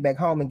bring it back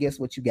home, and guess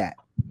what you got?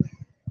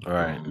 All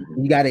right,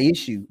 you got an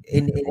issue,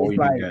 and it's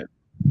like, right.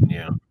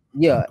 and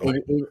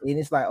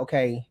it's like,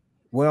 okay,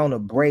 we're on a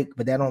break,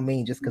 but that don't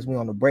mean just because we're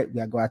on a break we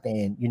gotta go out there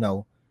and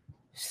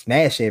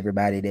smash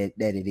everybody that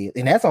it is,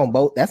 and that's on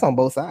both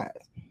sides.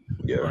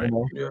 Yeah, right.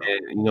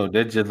 And,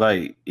 that's just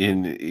like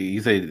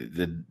you say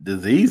the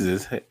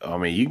diseases. I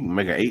mean, you can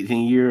make an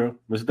 18-year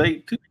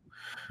mistake too,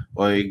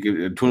 or a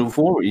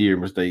 24-year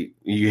mistake.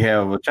 You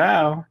have a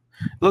child.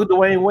 Look at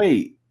Dwayne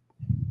Wade.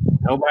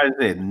 Nobody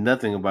said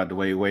nothing about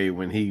Dwayne Wade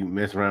when he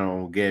messed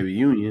around with Gabby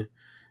Union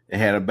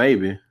and had a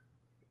baby.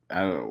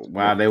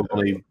 While they were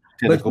playing.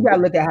 But you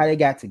gotta look at how they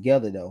got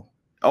together, though.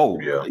 Oh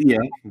yeah,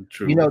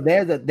 true.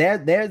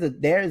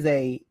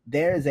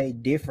 There's a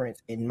difference,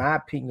 in my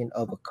opinion,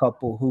 of a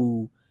couple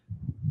who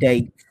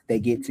they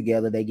get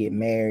together, they get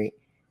married,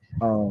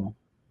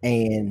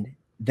 and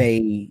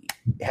they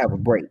have a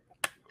break.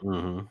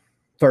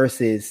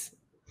 Versus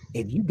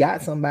if you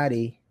got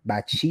somebody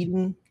by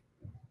cheating,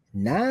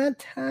 9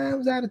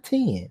 times out of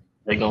 10,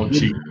 they're gonna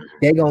cheat.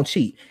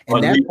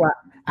 And that's why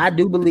I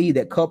do believe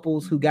that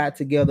couples who got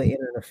together in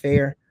an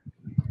affair,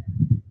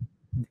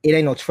 it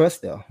ain't no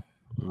trust there.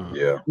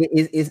 Yeah,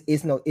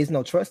 it's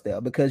no trust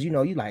there, because you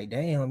like,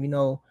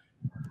 damn,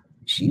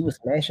 she was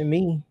smashing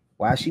me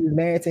while she was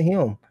married to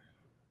him.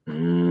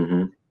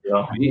 Yeah.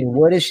 I mean,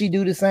 what does she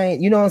do the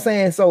same? You know what I'm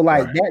saying? So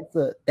like,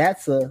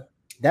 that's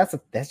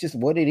just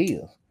what it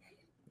is,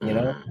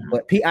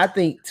 But I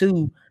think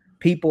too,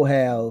 people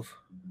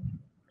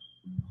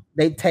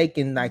they've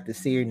taken like the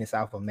seriousness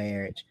off of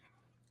marriage.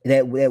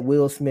 That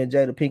Will Smith,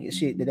 Jada Pinkett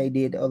shit that they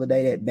did the other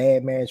day, that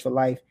Bad Marriage for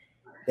Life,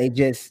 they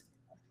just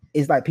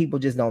it's like people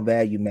just don't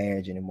value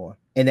marriage anymore,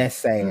 and that's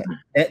sad.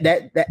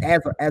 That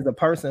as a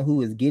person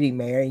who is getting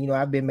married,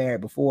 I've been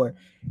married before.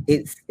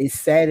 It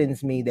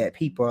saddens me that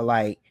people are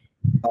like,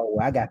 "Oh,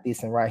 I got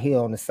this and right here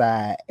on the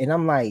side," and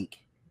I'm like,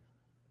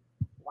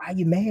 "Why are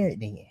you married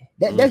then?"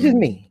 That's just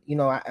me.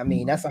 I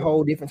mean, that's a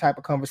whole different type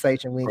of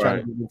conversation we ain't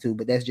trying to get into,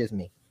 but that's just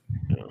me.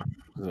 Yeah.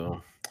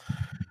 So,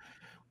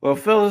 well,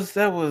 fellas,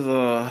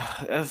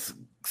 that's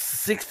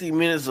 60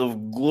 minutes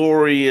of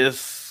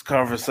glorious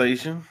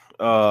conversation.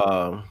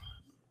 Do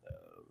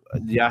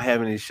y'all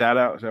have any shout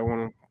outs I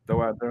want to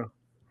throw out there?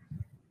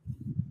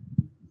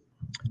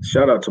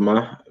 Shout out to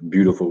my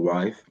beautiful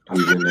wife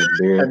who's in that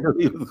bed. I knew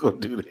he was gonna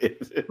do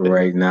that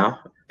right now.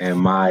 And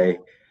my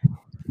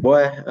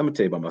boy, let me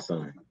tell you about my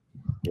son.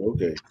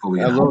 Okay. I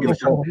love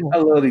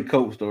the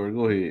Coke story.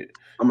 Go ahead.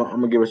 I'm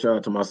gonna give a shout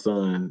out to my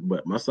son,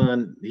 but my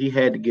son, he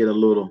had to get a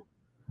little,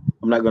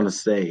 I'm not gonna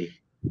say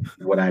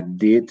what I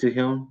did to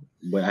him,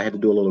 but I had to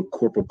do a little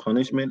corporal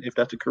punishment, if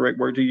that's the correct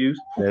word to use.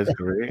 That's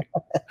correct.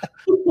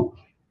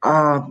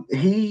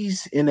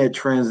 He's in that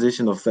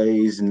transitional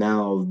phase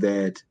now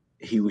that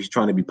he was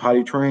trying to be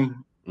potty trained.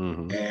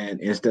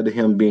 And instead of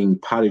him being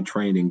potty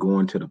trained and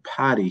going to the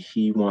potty,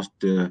 he wants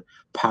to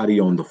potty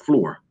on the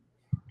floor.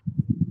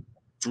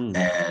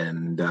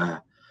 And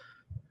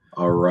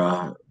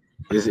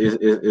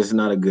it's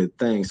not a good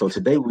thing. So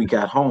today we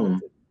got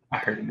home.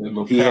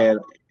 He had,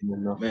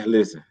 man,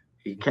 listen,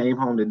 he came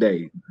home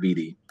today,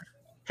 BD,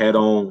 had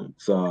on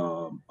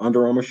some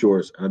Under Armour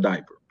shorts and a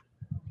diaper.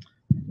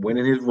 Went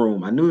in his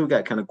room. I knew he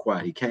got kind of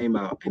quiet. He came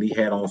out and he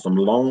had on some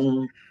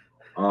long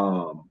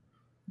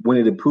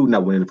Winnie the Pooh,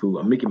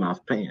 Mickey Mouse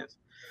pants.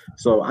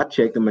 So I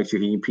checked to make sure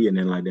he didn't pee and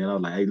nothing like that. I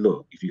was like, hey,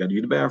 look, if you got to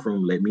use the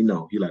bathroom, let me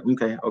know. He like,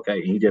 okay.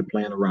 And he just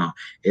playing around.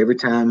 Every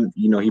time,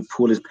 he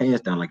pulled his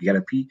pants down, like, you got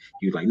to pee.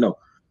 He was like, no.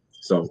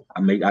 So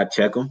I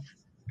check him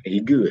and he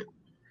good.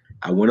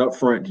 I went up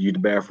front to use the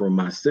bathroom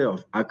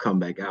myself. I come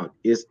back out.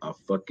 It's a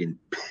fucking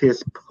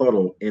piss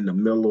puddle in the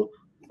middle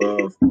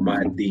of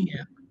my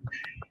den.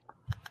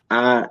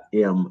 I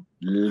am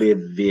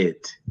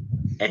livid.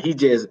 And he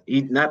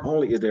not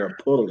only is there a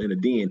puddle in the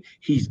den,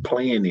 he's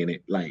playing in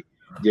it, like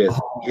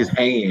just his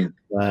hand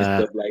and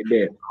stuff like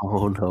that.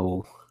 Oh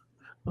no.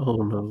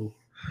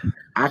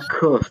 I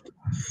cussed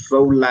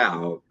so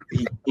loud,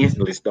 he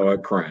instantly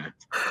started crying.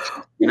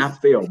 And I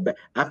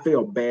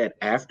felt bad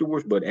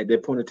afterwards, but at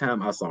that point in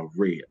time, I saw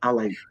red. I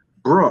like,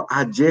 bro,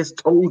 I just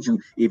told you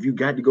if you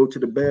got to go to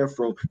the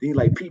bathroom, then you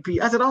like pee.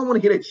 I said, I don't want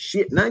to hear that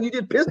shit. Now you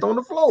just pissed on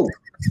the floor.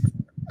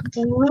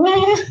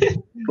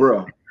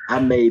 Bro, I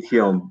made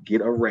him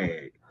get a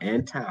rag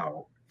and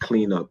towel,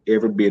 clean up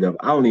every bit of it.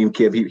 I don't even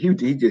care if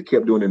he just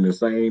kept doing it in the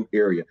same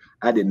area.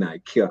 I did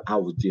not care. I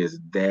was just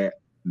that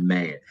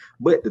mad.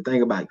 But the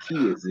thing about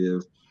kids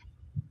is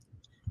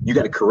you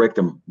got to correct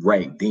them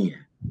right then,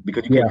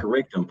 because you can't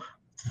correct them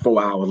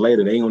 4 hours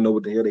later. They ain't gonna know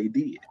what the hell they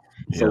did.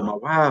 Yeah. So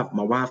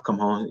my wife come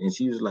home and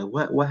she was like,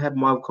 what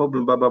happened, Mark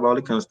Copeland, blah, blah, blah, all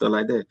that kind of stuff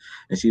like that.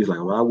 And she was like,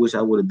 well, I wish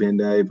I would have been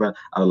there. I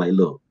was like,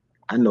 look,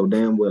 I know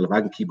damn well if I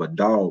can keep a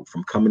dog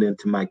from coming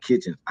into my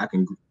kitchen, I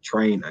can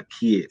train a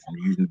kid from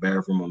using the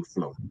bathroom on the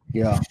floor.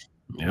 Yeah.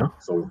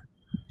 So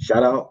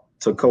shout out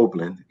to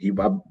Copeland.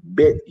 I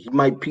bet he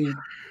might pee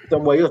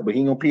somewhere else, but he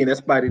ain't gonna pee in that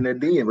spot in that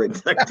den right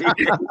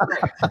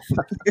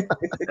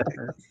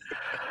there.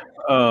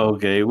 Oh,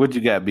 okay. What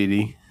you got,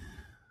 BD?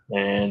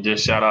 Man,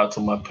 just shout out to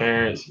my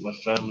parents, my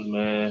family,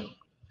 man.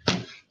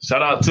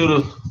 Shout out to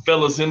the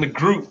fellas in the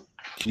group.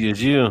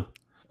 Yeah.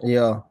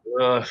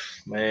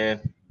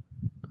 Man.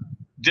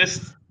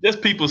 Just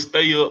people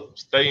stay up,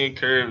 stay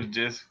encouraged,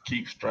 just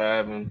keep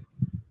striving,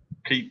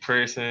 keep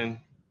pressing.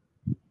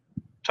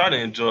 Try to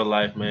enjoy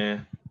life,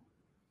 man.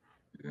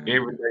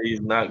 Every day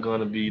is not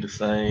gonna be the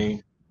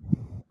same.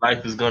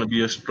 Life is gonna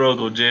be a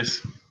struggle.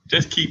 Just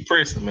keep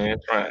pressing, man.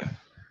 Trying.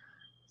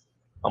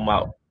 I'm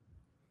out.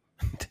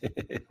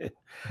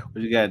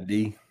 What you got,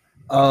 D?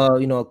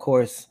 Of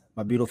course,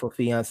 my beautiful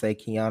fiance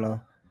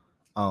Kiana,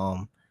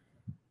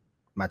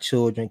 my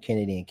children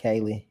Kennedy and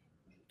Kaylee.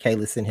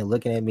 Kayla's sitting here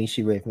looking at me.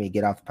 She ready for me to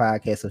get off the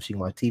podcast so she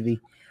can watch TV.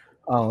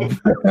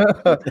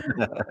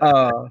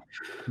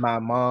 My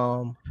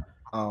mom.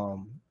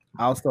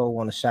 I also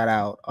want to shout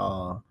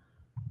out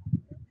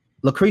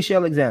Lucretia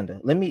Alexander.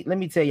 Let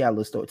me tell y'all a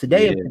little story.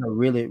 Today has been a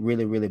really,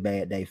 really, really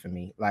bad day for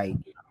me. Like,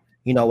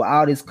 with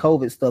all this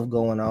COVID stuff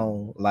going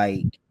on,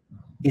 like,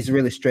 it's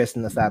really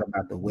stressing us out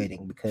about the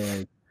wedding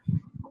because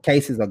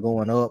cases are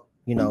going up,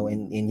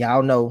 and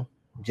y'all know,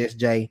 just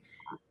Jay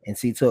and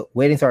C-Tuck,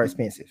 weddings are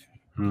expensive.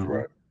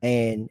 Right.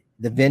 And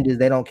the vendors,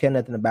 they don't care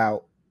nothing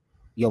about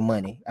your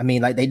money. I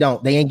mean, like, they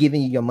ain't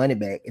giving you your money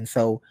back. And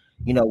so,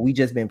 we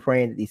just been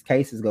praying that these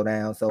cases go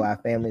down so our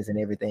families and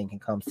everything can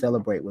come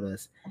celebrate with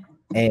us.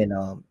 And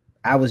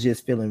I was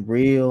just feeling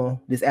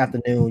real this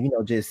afternoon,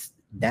 just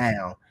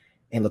down.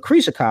 And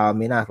Lucretia called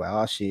me and I was like,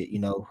 oh shit,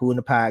 who in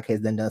the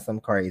podcast done something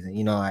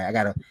crazy? I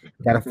gotta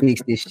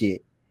fix this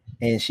shit.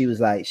 And she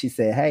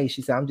said, hey,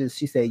 she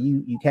said,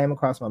 you came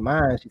across my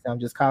mind. She said, I'm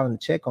just calling to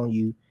check on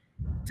you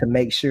to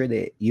make sure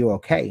that you're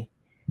okay.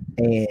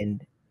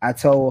 And I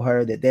told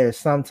her that there's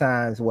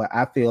sometimes where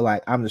I feel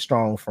like I'm the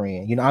strong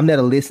friend. You know, I'm there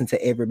to listen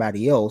to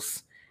everybody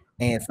else.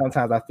 And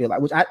sometimes I feel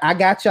like, which I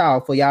got y'all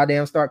for y'all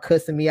damn start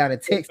cussing me out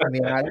and texting me.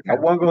 And I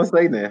wasn't gonna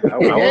say that. I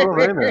wasn't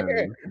gonna say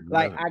that.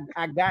 Like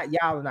I got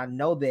y'all and I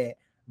know that.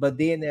 But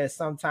then there's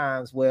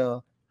sometimes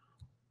where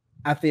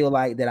I feel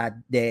like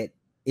that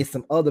it's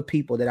some other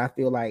people that I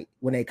feel like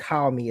when they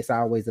call me, it's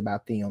always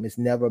about them. It's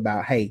never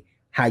about, hey,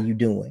 how you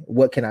doing?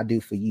 What can I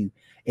do for you?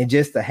 And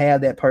just to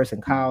have that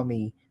person call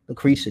me,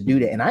 Lucretia, do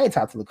that. And I ain't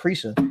talked to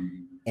Lucretia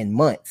in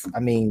months. I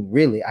mean,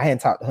 really, I hadn't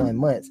talked to her in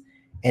months.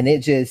 And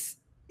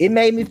it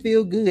made me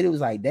feel good. It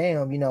was like,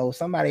 damn, you know,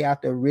 somebody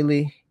out there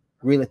really,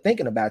 really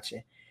thinking about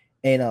you.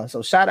 And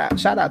so shout out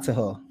to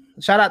her.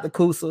 Shout out to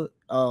Kusa.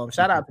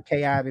 Shout out to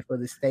K Ivy for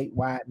the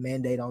statewide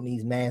mandate on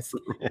these masks.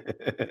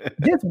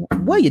 Just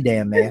wear your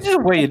damn mask.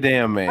 Just wear your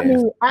damn mask.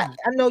 I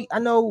mean, I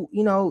know,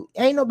 you know,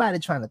 ain't nobody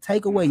trying to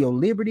take away your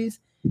liberties.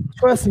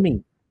 Trust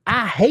me,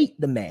 I hate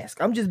the mask.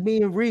 I'm just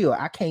being real.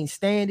 I can't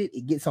stand it.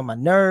 It gets on my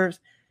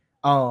nerves.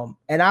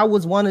 And I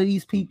was one of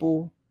these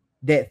people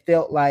that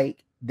felt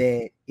like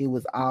that it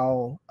was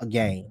all a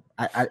game.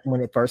 I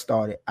when it first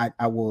started,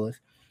 I was.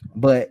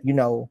 But you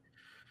know,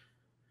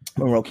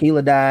 when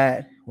Rokila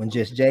died, when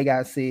Just Jay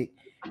got sick,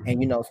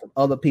 and you know, some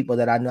other people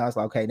that I know, I was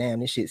like, okay, damn,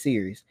 this shit's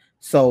serious.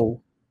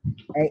 So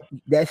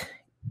that's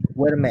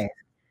wear the mask.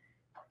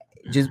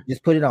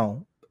 Just put it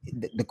on.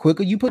 The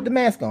quicker you put the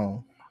mask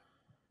on,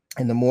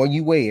 and the more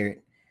you wear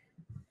it,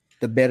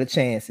 the better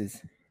chances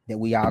that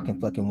we all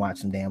can fucking watch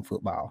some damn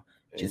football.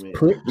 Just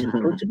put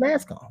your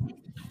mask on.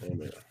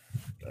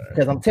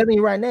 Because I'm telling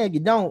you right now, if you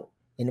don't,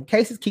 and the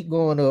cases keep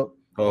going up,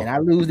 and I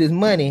lose this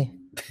money,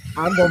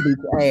 I'm gonna beat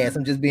your ass.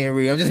 I'm just being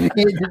real. I'm just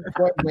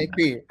being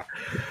clear.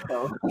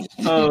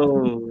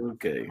 Oh,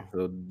 okay.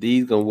 So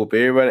D's gonna whoop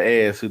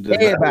everybody's ass who does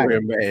not wear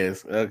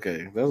masks.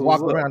 Okay, that's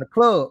walk around the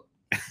club.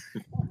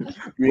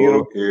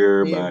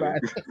 Everybody.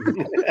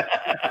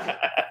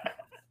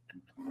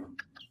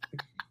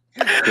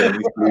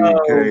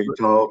 Can't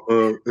talk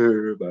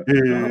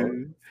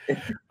everybody.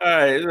 All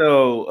right,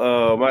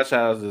 so my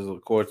challenge is,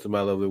 of course, to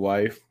my lovely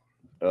wife,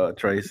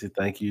 Tracy.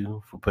 Thank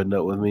you for putting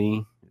up with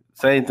me.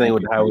 Same thing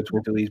with the Highway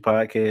 22 East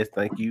podcast.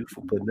 Thank you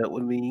for putting up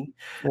with me.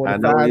 I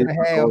know it's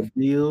a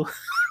deal.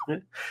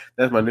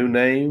 That's my new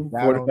name,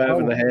 45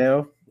 and a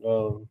half.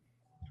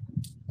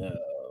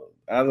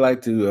 I'd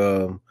like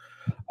to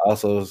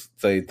also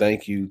say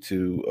thank you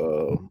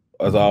to,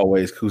 as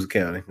always, Coosa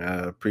County. I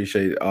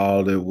appreciate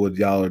all that what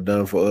y'all have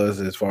done for us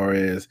as far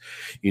as,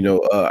 you know,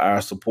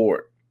 our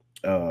support.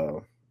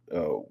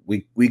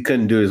 We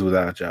couldn't do this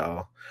without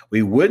y'all.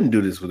 We wouldn't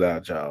do this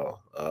without y'all.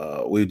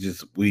 We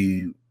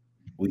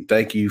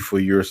thank you for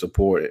your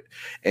support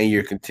and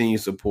your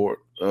continued support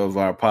of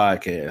our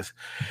podcast.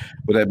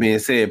 With that being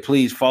said,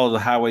 please follow the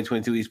Highway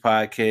 22 East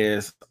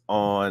podcast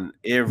on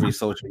every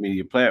social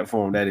media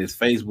platform. That is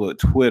Facebook,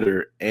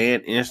 Twitter,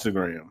 and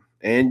Instagram,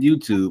 and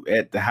YouTube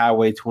at the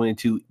Highway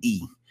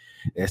 22E.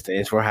 That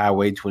stands for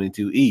Highway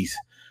 22 East.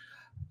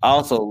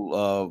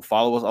 Also,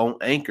 follow us on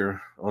Anchor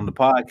on the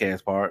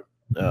podcast part.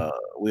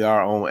 We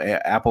are on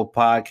Apple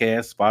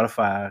Podcasts,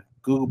 Spotify,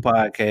 Google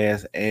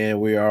Podcasts,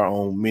 and we are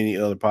on many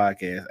other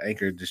podcasts.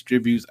 Anchor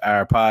distributes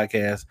our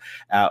podcast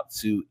out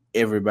to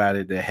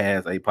everybody that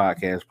has a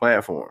podcast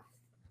platform.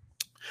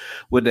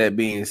 With that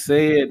being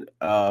said,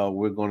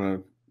 we're going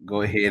to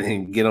go ahead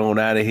and get on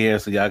out of here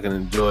so y'all can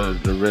enjoy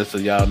the rest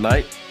of y'all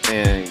night.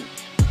 And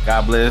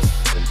God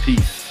bless and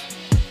peace.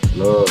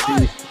 Love.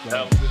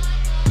 Peace.